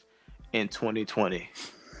most in 2020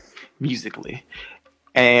 musically?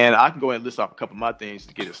 And I can go ahead and list off a couple of my things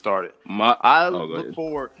to get it started. I look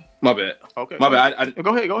forward. My bad. Okay. My bad.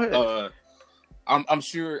 Go ahead. I'm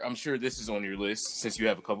sure this is on your list since you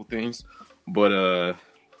have a couple things, but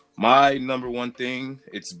my number one thing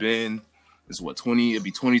it's 20. It'd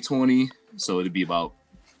be 2020, so it'd be about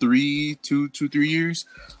 3 years.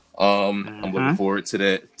 I'm looking forward to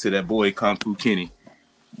that boy Kung Fu Kenny.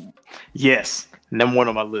 Yes, number one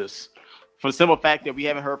on my list. For the simple fact that we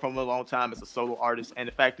haven't heard from him in a long time as a solo artist, and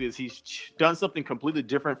the fact is he's done something completely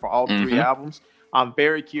different for all 3 albums. I'm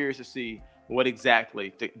very curious to see what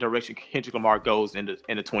exactly the direction Kendrick Lamar goes in the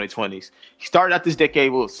 2020s. He started out this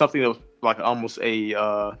decade with something that was like almost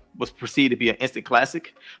was perceived to be an instant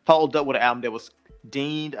classic, followed up with an album that was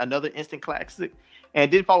deemed another instant classic,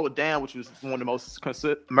 and then followed down, which was one of the most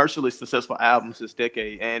commercially successful albums this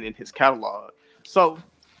decade and in his catalog. So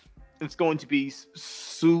it's going to be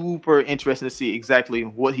super interesting to see exactly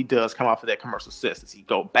what he does come off of that commercial success. Does he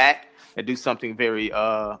go back and do something very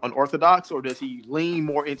unorthodox, or does he lean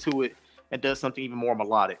more into it and does something even more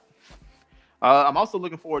melodic? I'm also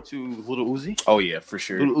looking forward to Lil Uzi. Oh yeah, for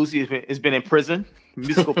sure. Lil Uzi has been in prison,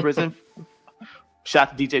 musical prison.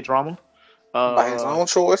 Shout to DJ Drama. By his own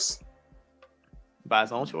choice. By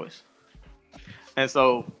his own choice. And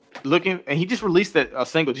so and he just released that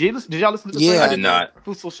single. Did y'all listen to the single? I did not.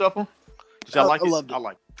 Fruitful Shuffle. Did y'all like it? I loved it. I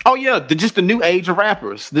like it. Oh yeah, just the new age of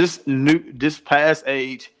rappers. This past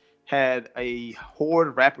age had a horde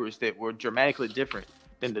of rappers that were dramatically different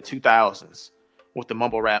than the 2000s with the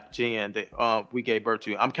mumble rap gen that we gave birth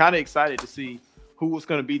to. I'm kind of excited to see who was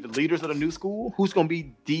going to be the leaders of the new school, who's going to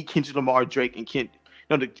be the Kendrick Lamar, Drake, and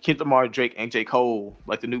Kendrick Lamar, Drake, and J. Cole,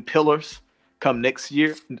 like the new pillars come next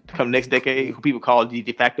decade, who people call the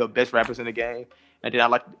de facto best rappers in the game. And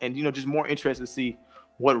then just more interested to see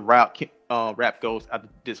what route rap goes out of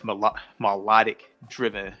this melodic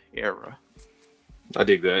driven era. I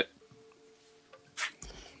dig that.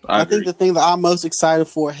 I think the thing that I'm most excited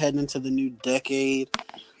for heading into the new decade,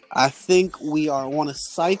 I think we are on a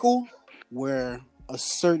cycle where a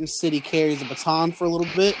certain city carries the baton for a little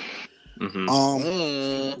bit.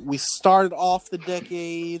 We started off the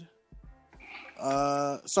decade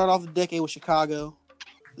with Chicago,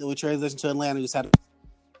 then we transitioned to Atlanta. Just had a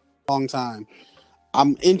long time.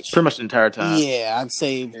 I'm in pretty much the entire time. Yeah, I'd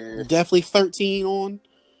say definitely 13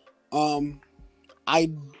 on.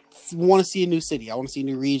 I want to see a new city. I want to see a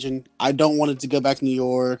new region. I don't want it to go back to New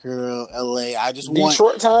York or LA. I just want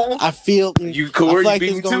Detroit time. I feel you Corey, like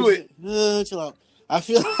beat me to it. Chill out. I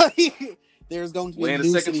feel like there's going to be a Land of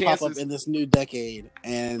new second city pop up chances. in this new decade,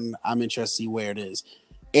 and I'm interested to see where it is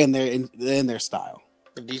and in their style.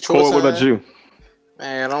 Detroit. Corey, what about sign? you?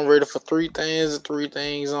 Man, I'm ready for 3 things and 3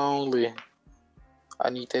 things only. I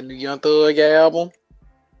need that new Young Thug album.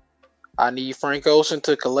 I need Frank Ocean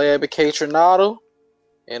to collab with K Tronado.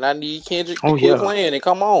 And I need Kendrick to quit playing and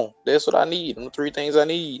come on. That's what I need. Them 3 things I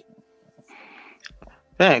need.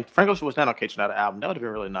 Dang, Frank Ocean was not on K Tronado album. That would have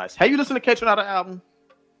been really nice. Have you listened to K Tronado album?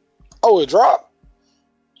 Oh, it dropped?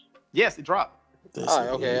 Yes, it dropped.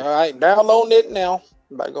 All right. Downloading it now.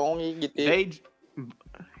 About to go on and get it.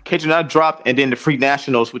 K Tronado dropped, and then the Free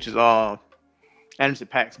Nationals, which is Anderson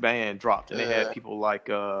 .Paak's band, dropped. And they had people like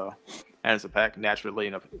Anderson .Paak, naturally,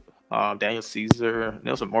 and Daniel Caesar. And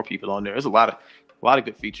there was some more people on there. There's a lot of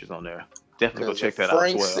good features on there. Definitely go check that out as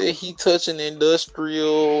Frank well. said he touching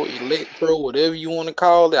industrial, electro, whatever you want to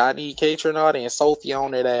call it. I need K Tronado and Sophie on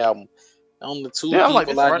that album. I'm the 2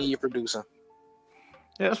 people I need producing.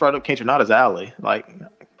 Yeah, that's right up K Tronado's alley. Like,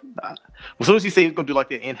 as soon as he said he was gonna do like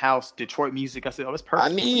the in-house Detroit music, I said, "Oh, that's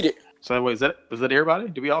perfect." I need it. So, anyway, was that everybody?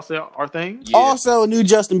 Did we all say our thing? Yeah. Also, a new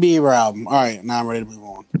Justin Bieber album. All right, now I'm ready to move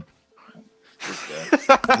on.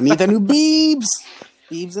 I need the new Biebs.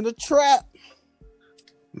 Biebs in the trap.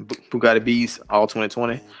 Bugatti Bees, all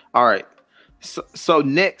 2020. All right. So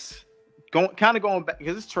next, going back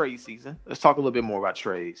because it's trade season. Let's talk a little bit more about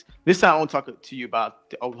trades. This time I want to talk to you about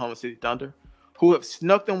the Oklahoma City Thunder, who have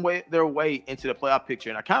snuck their way into the playoff picture.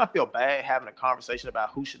 And I kind of feel bad having a conversation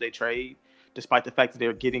about who should they trade, despite the fact that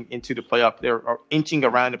they're getting into the playoff. They're inching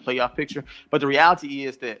around the playoff picture. But the reality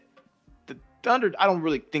is that the Thunder, I don't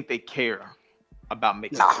really think they care about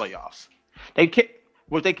making the playoffs.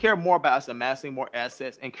 What they care more about is amassing more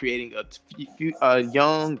assets and creating a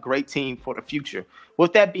young, great team for the future.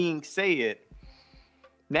 With that being said,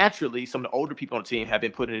 naturally, some of the older people on the team have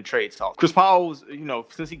been put in the trade talk. Chris Paul was,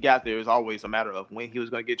 since he got there, it was always a matter of when he was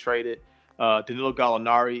going to get traded. Danilo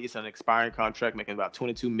Gallinari is an expiring contract, making about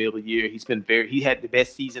 $22 million a year. He had the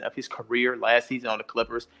best season of his career last season on the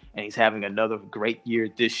Clippers, and he's having another great year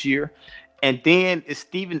this year. And then it's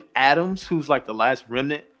Steven Adams, who's like the last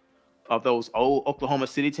remnant of those old Oklahoma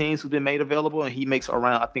City teams who've been made available, and he makes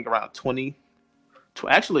around 20.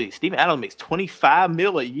 Actually, Steven Adams makes $25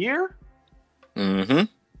 million a year. Mm-hmm.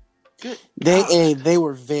 Good. They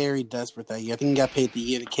were very desperate that year. I think he got paid the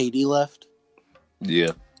year that KD left.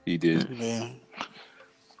 Yeah, he did. Yeah.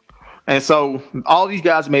 And so all these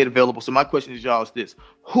guys made available. So my question is y'all is this: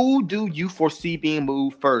 who do you foresee being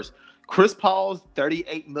moved first? Chris Paul's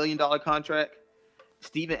 $38 million contract,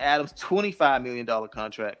 Steven Adams' $25 million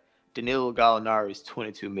contract, Danilo Gallinari's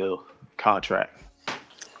 $22 million contract.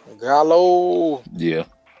 Gallo. Yeah.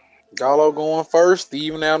 Gallo going first,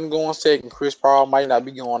 Steven Adams going second. Chris Paul might not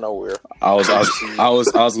be going nowhere. I was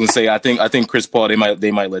gonna say I think Chris Paul they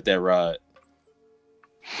might let that ride.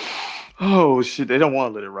 Oh shit, they don't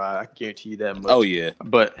want to let it ride. I guarantee you that much. Oh yeah,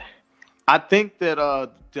 but I think that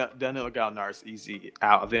Danilo Gallinari is easy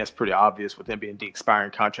out. I think that's pretty obvious with him being the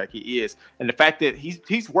expiring contract he is, and the fact that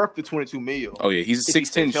he's worth the $22 million. Oh yeah, he's a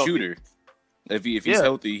 6'10" shooter. If he's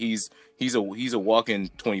healthy, he's a walking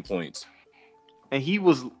 20 points. And he's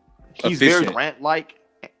efficient. Very Durant-like.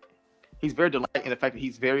 He's very Durant in the fact that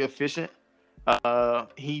he's very efficient.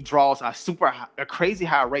 He draws a crazy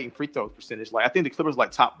high rate in free throw percentage. Like I think the Clippers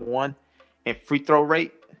like top 1 in free throw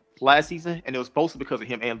rate last season, and it was mostly because of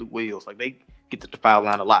him and Lou Williams. Like they get to the foul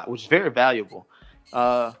line a lot, which is very valuable.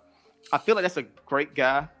 I feel like that's a great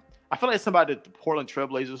guy. I feel like it's somebody that the Portland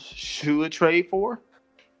Trailblazers should trade for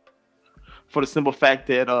the simple fact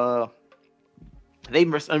that they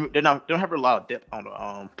don't have a lot of depth on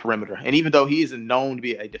the perimeter. And even though he isn't known to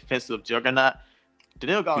be a defensive juggernaut,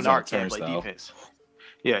 Danilo Gallinari can play defense.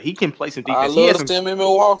 Yeah, he can play some defense. I love him in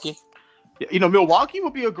Milwaukee. Milwaukee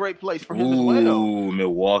would be a great place for him as well. Ooh,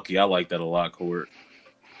 Milwaukee. I like that a lot, Court.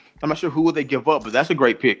 I'm not sure who would they give up, but that's a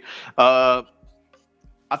great pick. I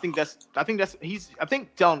think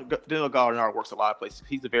Danilo Gallinari works a lot of places.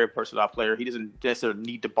 He's a very versatile player. He doesn't necessarily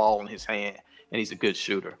need the ball in his hand, and he's a good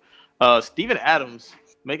shooter. Steven Adams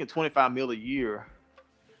making $25 million a year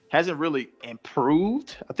hasn't really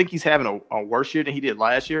improved. I think he's having a worse year than he did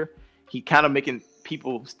last year. He kind of making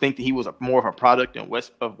people think that he was more of a product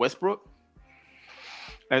of Westbrook.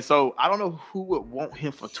 And so I don't know who would want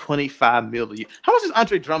him for $25 million. How much does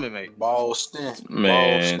Andre Drummond make? Boston.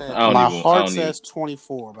 Man, my heart says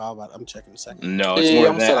 24. But I'm checking a second. No, it's more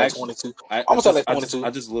than that. Like 22. I'm gonna say like 22.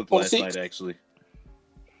 I just looked 26? Last night actually.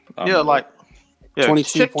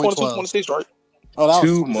 22, 26, right? Oh, that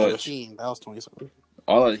too was much. That was 27.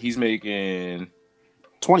 He's making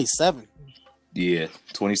 27. Yeah,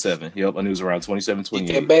 27. Yep, I knew it was around 27, 28.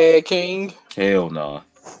 Get that bag, King. Hell no.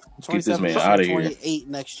 Get this 27, man out of here. 28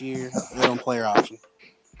 next year. They don't player option.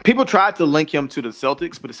 People tried to link him to the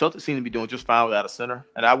Celtics, but the Celtics seem to be doing just fine without a center.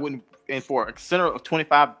 And I wouldn't. And for a center of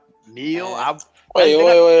 25 mil, Wait,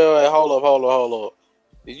 hold up.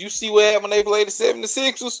 Did you see what happened when they played the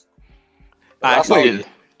 76ers? I actually didn't.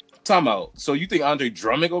 Time out. So you think Andre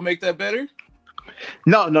Drummond gonna make that better?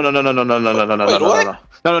 No. What?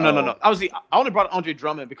 I only brought Andre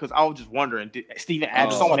Drummond because I was just wondering, did Steven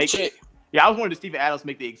Adams So much make check. it? Yeah, I was wondering, did Steven Adams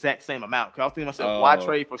make the exact same amount? Because I was thinking to myself, why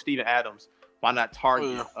trade for Steven Adams? Why not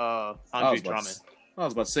target Andre Drummond? I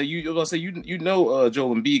was about to say you Joel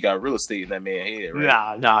Embiid got real estate in that man's head,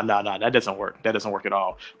 right? Nah. That doesn't work. That doesn't work at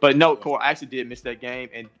all. But no, Cole, I actually did miss that game,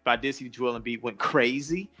 and I did see Joel Embiid went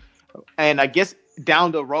crazy. And I guess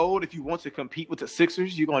down the road, if you want to compete with the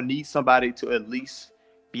Sixers, you're gonna need somebody to at least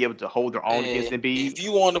be able to hold their own against Embiid. If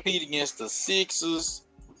you want to compete against the Sixers,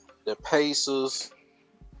 the Pacers,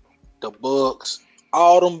 the Bucks,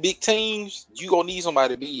 all them big teams, you gonna need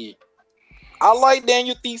somebody big. I like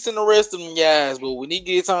Daniel Theis and the rest of them guys, but when it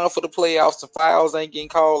gets time for the playoffs and fouls ain't getting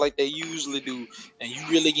called like they usually do, and you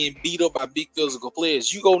really getting beat up by big physical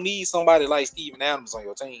players, you gonna need somebody like Steven Adams on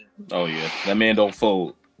your team. Oh yeah, that man don't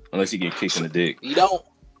fold unless he get kicked in the dick. He don't.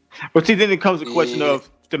 But see, then it comes the question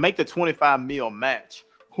of, to make the 25 mil match,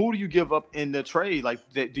 who do you give up in the trade? Like,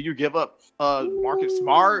 do you give up Marcus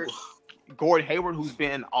Smart, Gordon Hayward, who's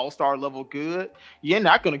been all-star level good? You're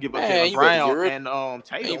not going to give up Jaylen Brown and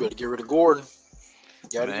Tatum. You better get rid of Gordon.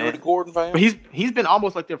 You got to get rid of Gordon, fam. But he's been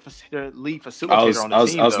almost like their lead facilitator on the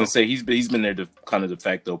team. I was going to say he's been their kind of de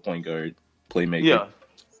facto point guard playmaker.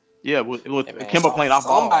 Yeah, with Kemba playing off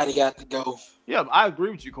ball. Somebody got to go. Yeah, I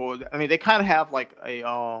agree with you, Cole. I mean, they kind of have like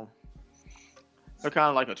a they're kind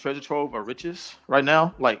of like a treasure trove of riches right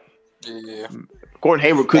now. Like, Gordon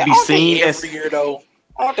Hayward could be seen as every year though.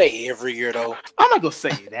 Aren't they every year though? I'm not gonna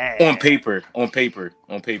say that on paper.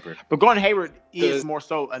 But Gordon Hayward is more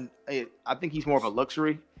so. I think he's more of a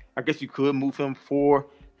luxury. I guess you could move him for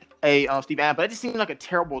a Steve Adams, but it just seemed like a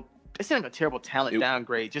terrible. It seemed like a terrible talent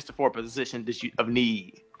downgrade just for a position of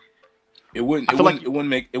need. It wouldn't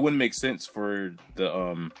make sense for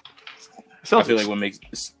the Celtics. I feel like what makes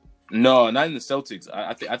no, not in the Celtics.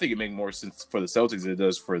 I think it makes more sense for the Celtics than it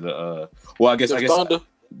does for the I guess Thunder.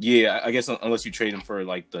 Yeah, I guess unless you trade him for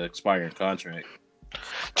like the expiring contract.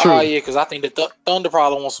 True. Oh yeah, because I think the Thunder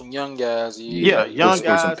probably want some young guys. Yeah, young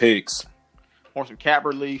guys, or some picks, or some cap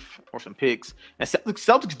relief, or some picks. And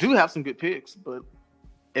Celtics do have some good picks, but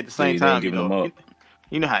at the same time, giving them up.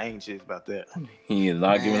 You know how Ainge is about that. He is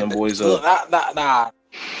not giving them boys up. Nah.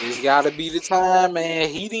 It's got to be the time, man.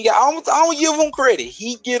 He didn't. I don't give him credit.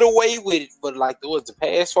 He get away with it, but like the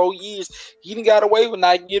past 4 years, he didn't got away with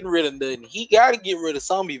not getting rid of nothing. He got to get rid of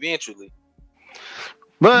some eventually.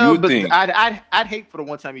 Well, but I'd hate for the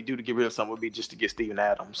one time you do to get rid of something would be just to get Steven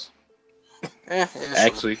Adams.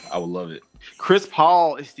 Actually, I would love it. Chris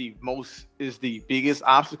Paul is the biggest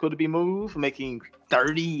obstacle to be moved, making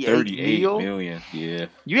 38 million. Yeah,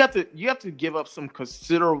 you have to give up some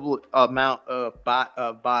considerable amount of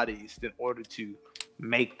bodies in order to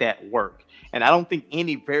make that work. And I don't think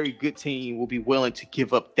any very good team will be willing to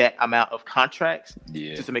give up that amount of contracts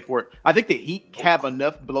just to make it work. I think the Heat have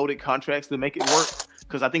enough bloated contracts to make it work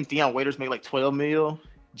because I think Deion Waiters make like 12 mil,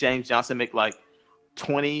 James Johnson make like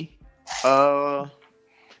 20.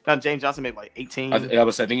 James Johnson made like 18. I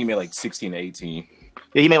think he made like 16 to 18.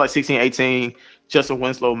 Yeah, he made like 16, 18. Justin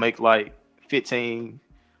Winslow make like 15.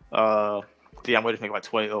 Deion Waiters make like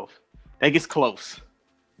 12. That gets close.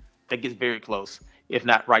 That gets very close, if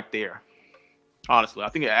not right there. Honestly, I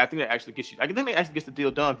think that actually gets you. I think that actually gets the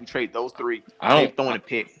deal done if you trade those three. Throwing a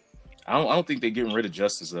pick. I don't think they're getting rid of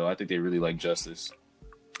Justice though. I think they really like Justice.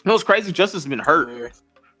 No, it's crazy. Justice has been hurt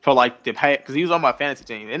for like the past because he was on my fantasy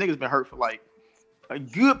team. That nigga's been hurt for like a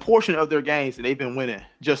good portion of their games, and they've been winning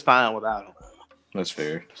just fine without him. That's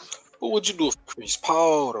fair. What would you do if Chris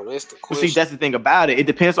Paul? Though? That's the question. See, that's the thing about it. It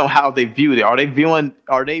depends on how they view it. Do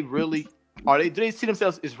they see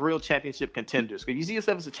themselves as real championship contenders? Because you see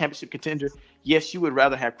yourself as a championship contender, yes, you would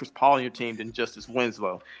rather have Chris Paul on your team than Justice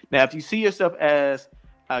Winslow. Now, if you see yourself as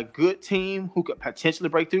a good team who could potentially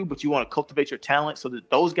break through, but you want to cultivate your talent so that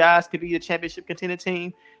those guys could be a championship contender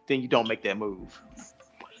team, then you don't make that move.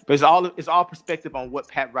 But it's all perspective on what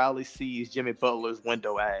Pat Riley sees Jimmy Butler's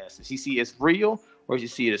window as. Does he see it as real or does he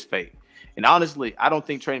see it as fake? And honestly, I don't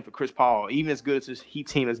think trading for Chris Paul, even as good as his Heat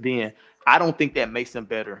team has been, I don't think that makes them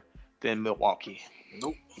better than Milwaukee.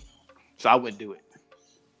 Nope. So I wouldn't do it.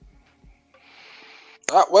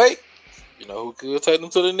 Wait. You know who could take them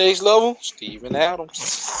to the next level? Steven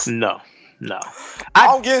Adams. No. No.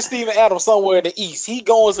 I'm getting Steven Adams somewhere in the East. He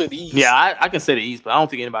going to the East. Yeah, I can say the East, but I don't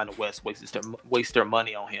think anybody in the West wastes their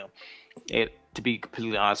money on him. And to be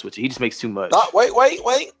completely honest with you, he just makes too much.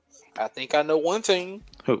 Wait. I think I know one team.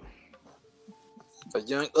 Who? A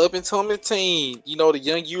young up and coming team. You know, the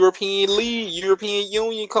young European League, European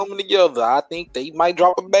Union coming together. I think they might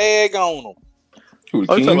drop a bag on them. Who,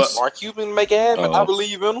 the Kings? Mark Cuban make it happen. I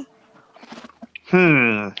believe in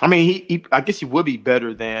him. I mean, he I guess he would be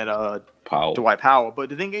better than Powell. Dwight Powell, but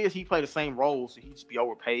the thing is, he played the same role, so he'd just be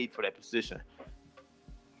overpaid for that position.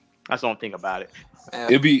 That's the only thing about it.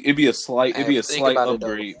 It'd be a slight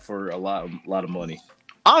upgrade for a lot of money.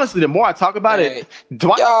 Honestly, the more I talk about it,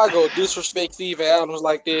 y'all go disrespect Steven Adams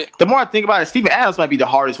like that. The more I think about it, Steven Adams might be the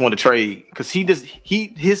hardest one to trade because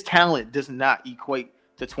his talent does not equate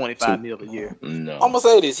to $25 million a year. No, I'm gonna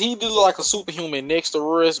say this: he do look like a superhuman next to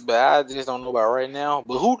Russ, but I just don't know about right now.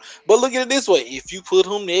 But look at it this way: if you put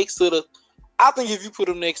him next to if you put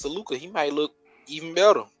him next to Luka, he might look even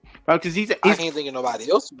better. Because I can't think of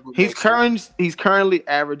nobody else. He's currently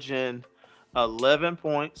averaging 11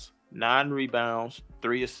 points, 9 rebounds,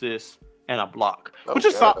 3 assists, and a block, which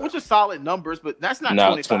is solid numbers, but that's not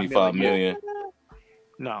 $25 million.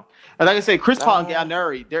 No, and like I say, Chris Paul and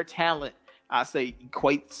Gallinari, their talent, I say,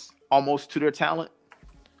 equates almost to their talent.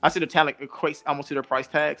 I say the talent equates almost to their price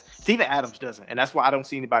tags. Steven Adams doesn't, and that's why I don't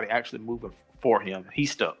see anybody actually moving for him.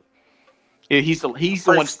 He's stuck. Yeah, he's the one. He's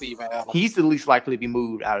the least likely to be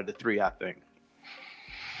moved out of the three, I think.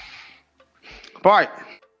 All right,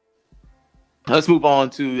 let's move on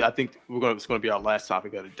to. I think it's going to be our last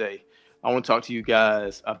topic of the day. I want to talk to you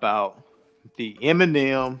guys about the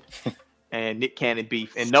Eminem and Nick Cannon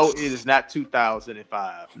beef. And no, it is not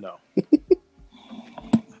 2005. No.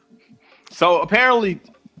 So apparently,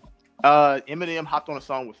 Eminem hopped on a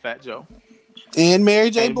song with Fat Joe and Mary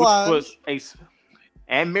J. Blige.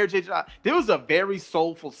 And Mary J. Blige. There was a very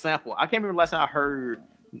soulful sample. I can't remember the last time I heard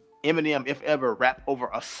Eminem, if ever, rap over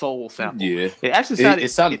a soul sample. Yeah, it actually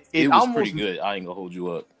sounded. It was almost pretty good. I ain't gonna hold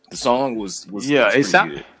you up. The song was it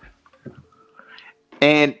sounded good.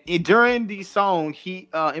 And during the song,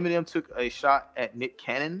 Eminem took a shot at Nick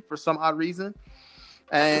Cannon for some odd reason,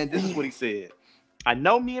 and this is what he said: "I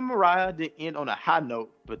know me and Mariah didn't end on a high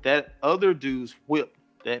note, but that other dude's whip.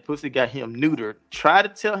 That pussy got him neutered. Tried to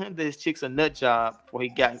tell him that his chick's a nut job before he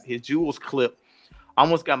got his jewels clipped.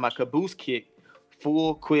 Almost got my caboose kicked.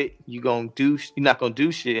 Fool, quit. You're not gonna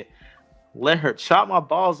do shit. Let her chop my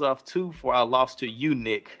balls off too before I lost to you,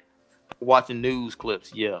 Nick. Watching news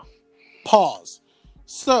clips, yeah." Pause.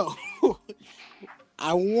 So,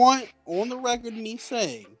 I want on the record me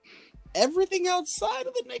saying everything outside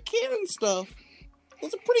of the Nick Cannon stuff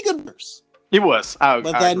was a pretty good verse. It was. But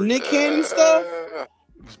that Nick Cannon stuff.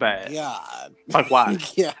 It was bad. God. Like why?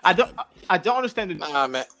 Yeah. I don't understand Nah,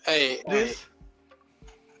 man. Hey. I'm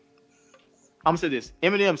gonna say this: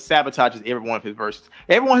 Eminem sabotages every one of his verses.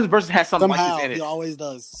 Every one of his verses has something like this in it. He always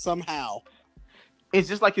does. Somehow. It's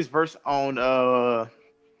just like his verse on.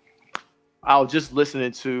 I was just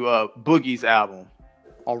listening to Boogie's album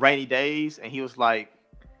on Rainy Days, and he was like,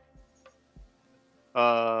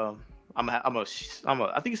 I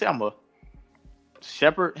think he said I'm a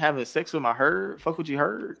shepherd having sex with my herd. Fuck what you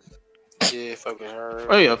heard. Yeah, fucking herd.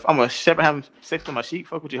 Oh yeah, I'm a shepherd having sex with my sheep.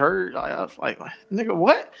 Fuck what you heard. I was like, nigga,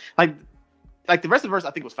 what? Like the rest of the verse, I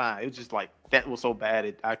think was fine. It was just like that was so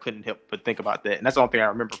bad, I couldn't help but think about that, and that's the only thing I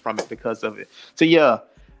remember from it because of it. So yeah,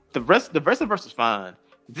 the rest of the verse was fine.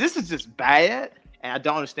 This is just bad, and I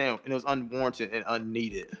don't understand. And it was unwarranted and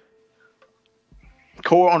unneeded.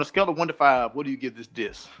 Core, on a scale of 1 to 5, what do you give this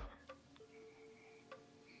diss?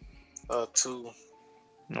 2.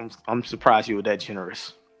 I'm surprised you were that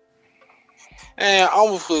generous. And I'm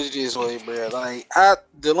gonna put it this way, bro. Like,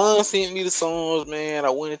 Delon sent me the songs, man.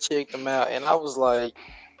 I went and checked them out, and I was like,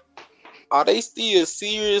 are they still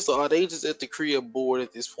serious, or are they just at the crib board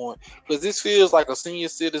at this point? Because this feels like a senior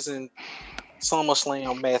citizen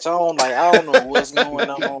SummerSlam match. I don't know what's going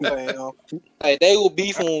on, fam. Like, they were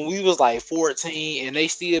beefing when we was like 14, and they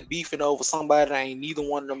still beefing over somebody that ain't neither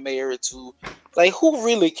one of them married to. Like, who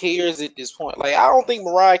really cares at this point? Like, I don't think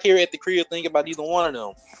Mariah Carey at the crib think about either one of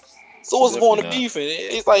them. So what's going to beefing?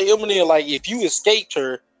 It's like Eminem, like, if you escaped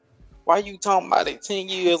her, why you talking about it 10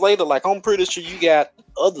 years later? Like, I'm pretty sure you got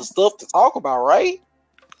other stuff to talk about, right?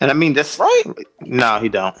 And I mean, that's right. No, he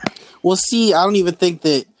don't. Well, see, I don't even think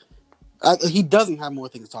that he doesn't have more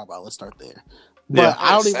things to talk about. Let's start there. But Yeah.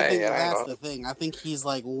 I don't even think that's the thing. I think he's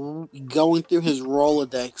like going through his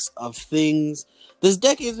Rolodex of things. This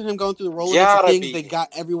decade of him going through the Rolodex of things that got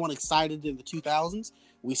everyone excited in the 2000s.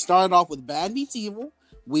 We started off with Bad Meets Evil.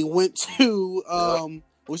 We went to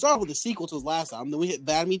We started with the sequel to his last album. Then we hit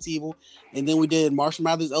Bad Meets Evil, and then we did Marshall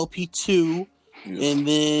Mathers LP 2, and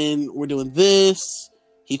then we're doing this.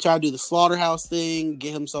 He tried to do the Slaughterhouse thing,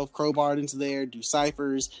 get himself crowbarred into there, do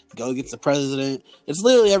ciphers, go against the president. It's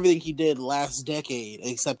literally everything he did last decade,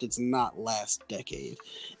 except it's not last decade.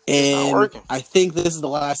 And I think this is the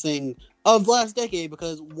last thing of last decade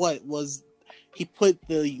because he put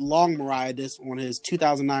the Long Mariah disc on his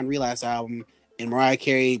 2009 Relapse album, and Mariah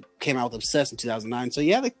Carey came out with Obsessed in 2009. So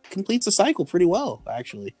yeah, that completes the cycle pretty well,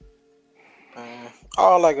 actually.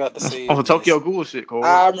 All I got to say on the Tokyo Ghoul shit, Cole.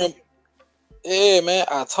 I remember. Yeah, man.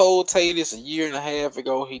 I told Tay this a year and a half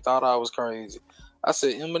ago. He thought I was crazy. I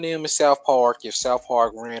said Eminem in South Park if South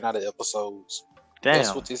Park ran out of episodes. Damn.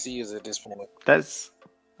 That's what this is at this point. That's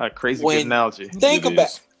a crazy good analogy. Think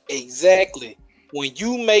about exactly. When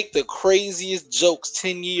you make the craziest jokes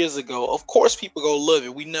 10 years ago, of course people go love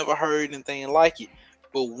it. We never heard anything like it.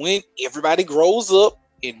 But when everybody grows up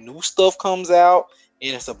and new stuff comes out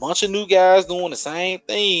and it's a bunch of new guys doing the same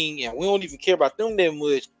thing and we don't even care about them that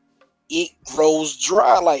much, it grows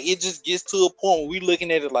dry. Like, it just gets to a point where we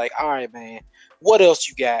looking at it like, all right, man, what else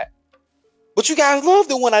you got? But you guys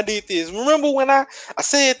loved it when I did this. Remember when I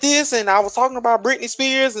said this and I was talking about Britney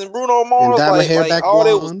Spears and Bruno Mars? Like all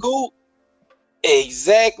that was cool.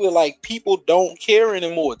 Exactly. Like, people don't care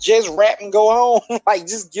anymore. Just rap and go home. Like,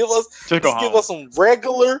 just give us some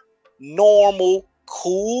regular, normal,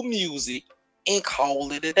 cool music and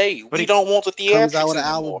call it a day. But we don't want the theatrics comes out with an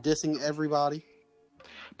anymore. album dissing everybody.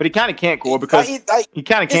 But he kind of can't, Core, because he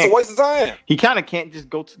kind of can't. It's a waste of time. He kind of can't just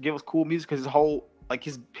go to give us cool music because his whole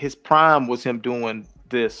his prime was him doing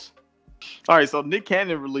this. All right, so Nick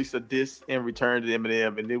Cannon released a diss in return to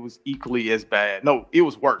Eminem, and it was equally as bad. No, it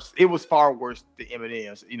was worse. It was far worse than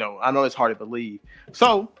Eminem's. You know, I know it's hard to believe.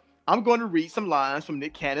 So I'm going to read some lines from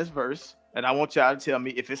Nick Cannon's verse, and I want y'all to tell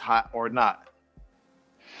me if it's hot or not.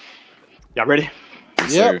 Y'all ready?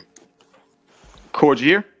 Yeah. Cord, you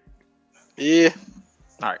here? Yeah.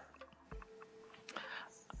 All right.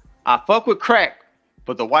 I fuck with crack,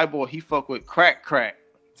 but the white boy, he fuck with crack.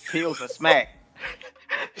 Pills and smack.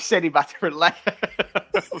 Said he about to relax.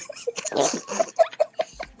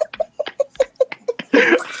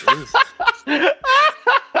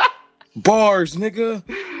 Bars, nigga.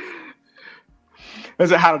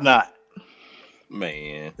 Is it hot or not?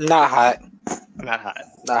 Man. Not hot. Not hot.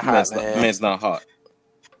 Not hot, man. Man's not hot.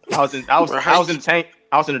 I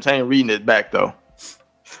was entertained reading it back though.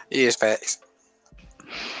 Yeah, it's facts.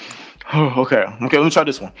 Okay, let me try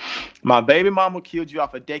this one. My baby mama killed you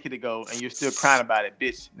off a decade ago, and you're still crying about it,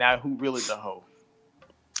 bitch. Now who really the hoe?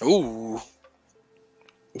 Ooh.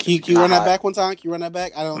 Can you run that back one time? Can you run that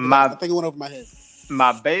back? I think it went over my head.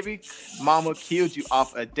 My baby mama killed you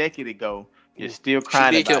off a decade ago. You're still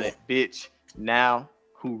crying about it, bitch. Now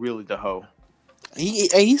who really the hoe?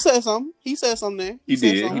 He said something. He said something there. He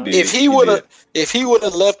did. If he would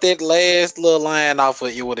have left that last little line off,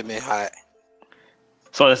 it would have been hot.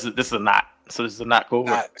 So this is a not. So this is a not cool.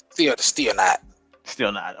 Still not.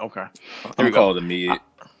 Still not. Okay. I'm called a mid.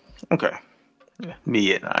 Okay. Yeah,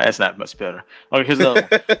 mid. Nah, that's not much better. Okay, here's another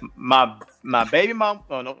one. My baby mom.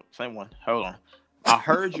 Oh no, same one. Hold on. I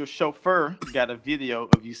heard your chauffeur got a video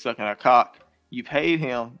of you sucking a cock. You paid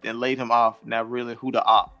him, then laid him off. Now really, who the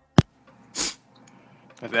op? Is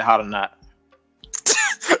that hot or not?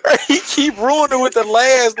 He keep ruining with the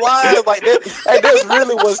last line like that. Like, that's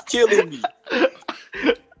really what's killing me.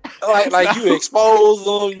 Like you exposed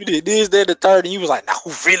them, you did this, that, the third, and you was like, "Now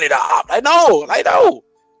who really the op?" Like no.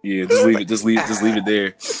 Yeah, just leave it. Just leave it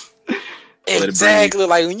there. Exactly.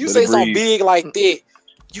 Like when you say something big like that,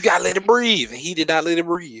 you gotta let it breathe. And he did not let it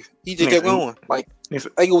breathe. He just kept going. Like it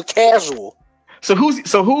was casual. So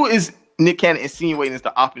who is Nick Cannon insinuating is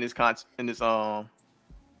the op in this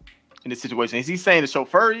situation? Is he saying the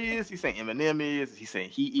chauffeur is? He saying Eminem is? Is he saying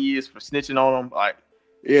he is for snitching on him? Like,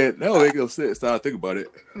 yeah, that would make no sense. Now I think about it.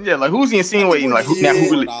 Yeah, like who's he insinuating? Like, who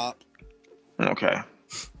really? Okay.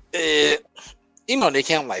 You know, they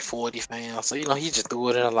came like 40 fans, so he just threw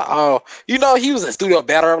it in like, oh, he was in studio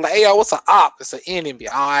better. I'm like, hey, yo, what's an op? It's an enemy.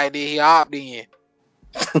 All right, then he opt in.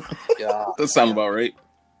 Yeah, that sounds about right.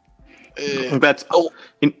 That's I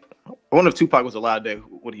wonder if Tupac was alive there.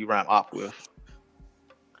 What did he rhyme op with?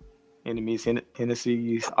 Enemies,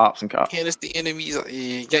 Hennessy's, ops, and cops. Hennessy, enemies.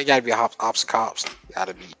 Yeah, gotta be ops and cops.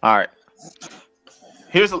 Gotta be. All right.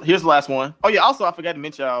 Here's the last one. Oh yeah. Also, I forgot to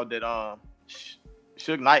mention y'all that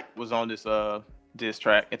Suge Knight was on this diss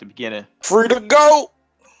track at the beginning. Free to go.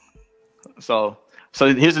 So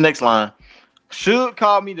here's the next line. Suge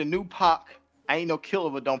called me the new Pac. I ain't no killer,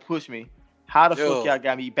 but don't push me. How the fuck y'all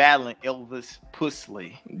got me battling Elvis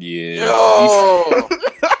Pusley? Yeah. Yo.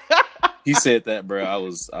 he said that, bro. I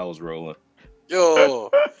was rolling. Yo,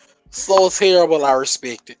 so terrible. I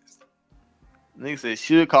respect it. Nigga said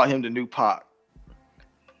should call him the new Pac.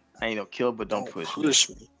 I ain't no kill, but don't push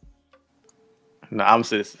me. No, I'm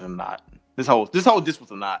saying this is a knot. This whole was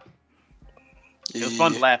a knot. It was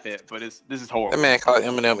fun to laugh at, but this is horrible. That man called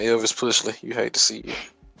Eminem Elvis Presley. You hate to see it.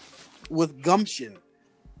 With gumption.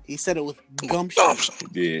 He said it with gumption.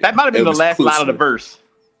 Yeah. That might have been Elvis the last Presley. line of the verse.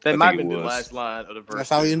 That I might have think been it the was. last line of the verse. That's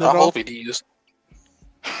how he ended I up. hope it is.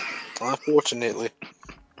 Unfortunately.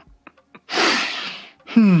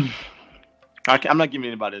 I'm not giving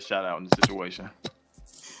anybody a shout out in this situation.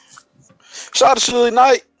 Shout out to Suge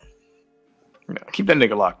Knight. Yeah, keep that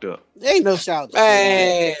nigga locked up. There ain't no shout.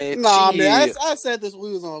 Man, Nah, man. shit. I said this.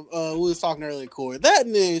 We was talking earlier, Corey. That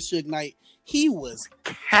nigga Suge Knight, he was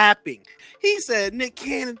capping. He said, Nick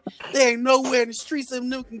Cannon, there ain't nowhere in the streets of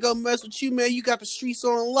them can go mess with you, man. You got the streets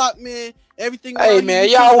on lock, man. Everything. Hey, around man,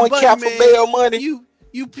 you y'all push want the cap button, for man. bail money?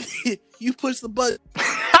 You push the button.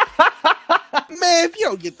 Man, if you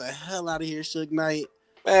don't get the hell out of here, Suge Knight.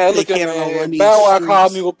 Man, look They at can't run man. these Bow Wow streets.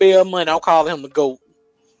 called me with bail money. I'm calling him the GOAT.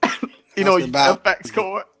 You know, That's about- facts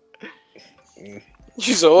score. You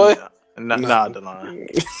said what? Nah, Delon.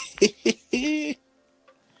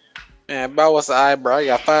 Man, Bow Wow said, all right, bro, I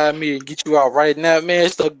got $5 million to get you out right now. Man,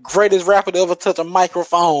 it's the greatest rapper to ever touch a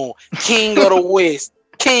microphone. King of the West.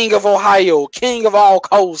 King of Ohio. King of all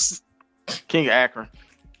coasts. King of Akron.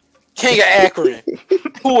 King of Akron.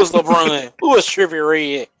 Who was LeBron? Who was Trippie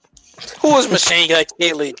Redd? Who was Machine Gun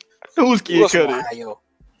Kelly? Who's Who Kid was Cudi? Ohio?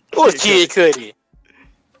 Who was Kid Cudi?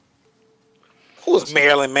 Who was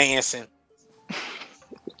Marilyn Manson?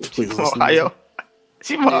 She's from Ohio.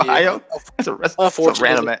 She's from Ohio. That's a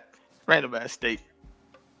Unfortunately. random ass state.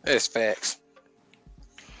 That's facts.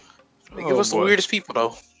 They Oh, give us the boy. weirdest people,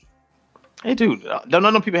 though. Hey, dude, don't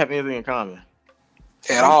none of people have anything in common.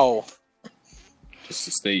 At all. Just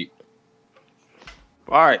the state.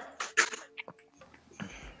 All right.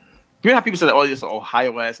 You know how people say, "Oh, it's an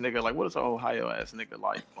Ohio ass nigga." Like, what is an Ohio ass nigga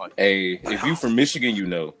like? Like, Hey, if you from Michigan, you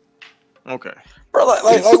know. okay. Bro,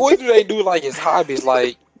 like what do they do, like, as hobbies?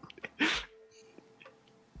 Like,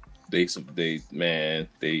 I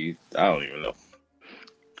don't even know.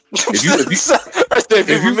 if you- you're you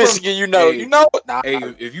from from- Michigan, you know. hey, You know it. Nah. Hey,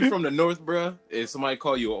 if you from the north, bruh, if somebody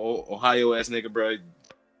call you an Ohio ass nigga, bruh,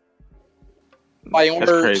 Fighting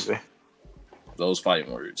That's words. crazy. those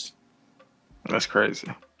fighting words. That's crazy.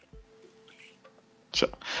 So,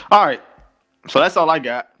 all right. So that's all I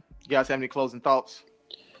got. You guys have any closing thoughts?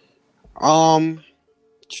 I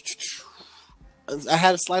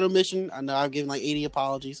had a slight omission. I know I've given like 80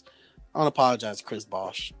 apologies. I want to apologize to Chris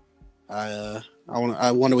Bosh. I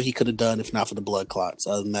wonder what he could have done if not for the blood clots.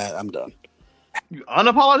 Other than that, I'm done. You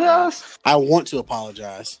unapologize? I want to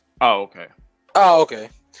apologize. Oh, okay. Oh, okay.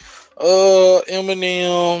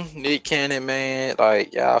 Eminem, Nick Cannon, man,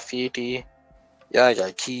 like, y'all 50. Y'all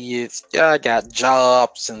got kids. Y'all got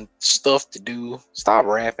jobs and stuff to do. Stop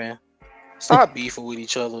rapping. Stop beefing with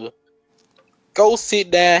each other. Go sit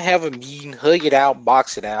down, have a meeting, hug it out,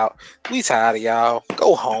 box it out. We tired of y'all.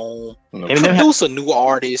 Go home. Eminem, Produce a new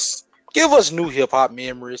artist. Give us new hip hop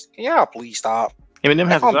memories. Can y'all please stop? Eminem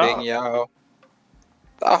has a I'm job. begging y'all.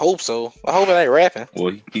 I hope so. I hope it ain't rapping.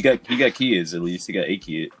 Well, he got kids at least. He got a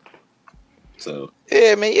kid. So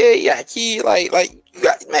Yeah, man. Yeah, he got kid. Like,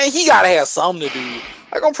 man, he gotta have something to do.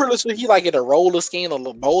 Like, I'm pretty sure he like in a roller skate or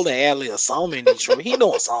a bowling alley or something in Detroit. He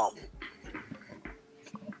doing something.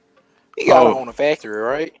 He got Oh. on a factory,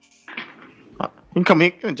 right? You can come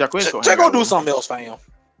here. Jack Just go do something else, fam.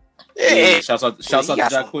 Yeah. shouts out he to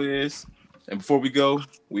got Jack Quiz. And before we go,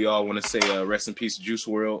 we all want to say rest in peace to Juice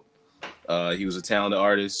WRLD. He was a talented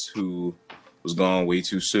artist who was gone way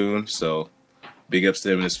too soon. So big ups to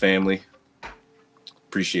him and his family.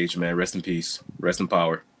 Appreciate you, man. Rest in peace. Rest in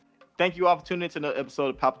power. Thank you all for tuning in to another episode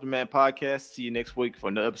of Pop the Man Podcast. See you next week for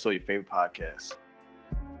another episode of your favorite podcast.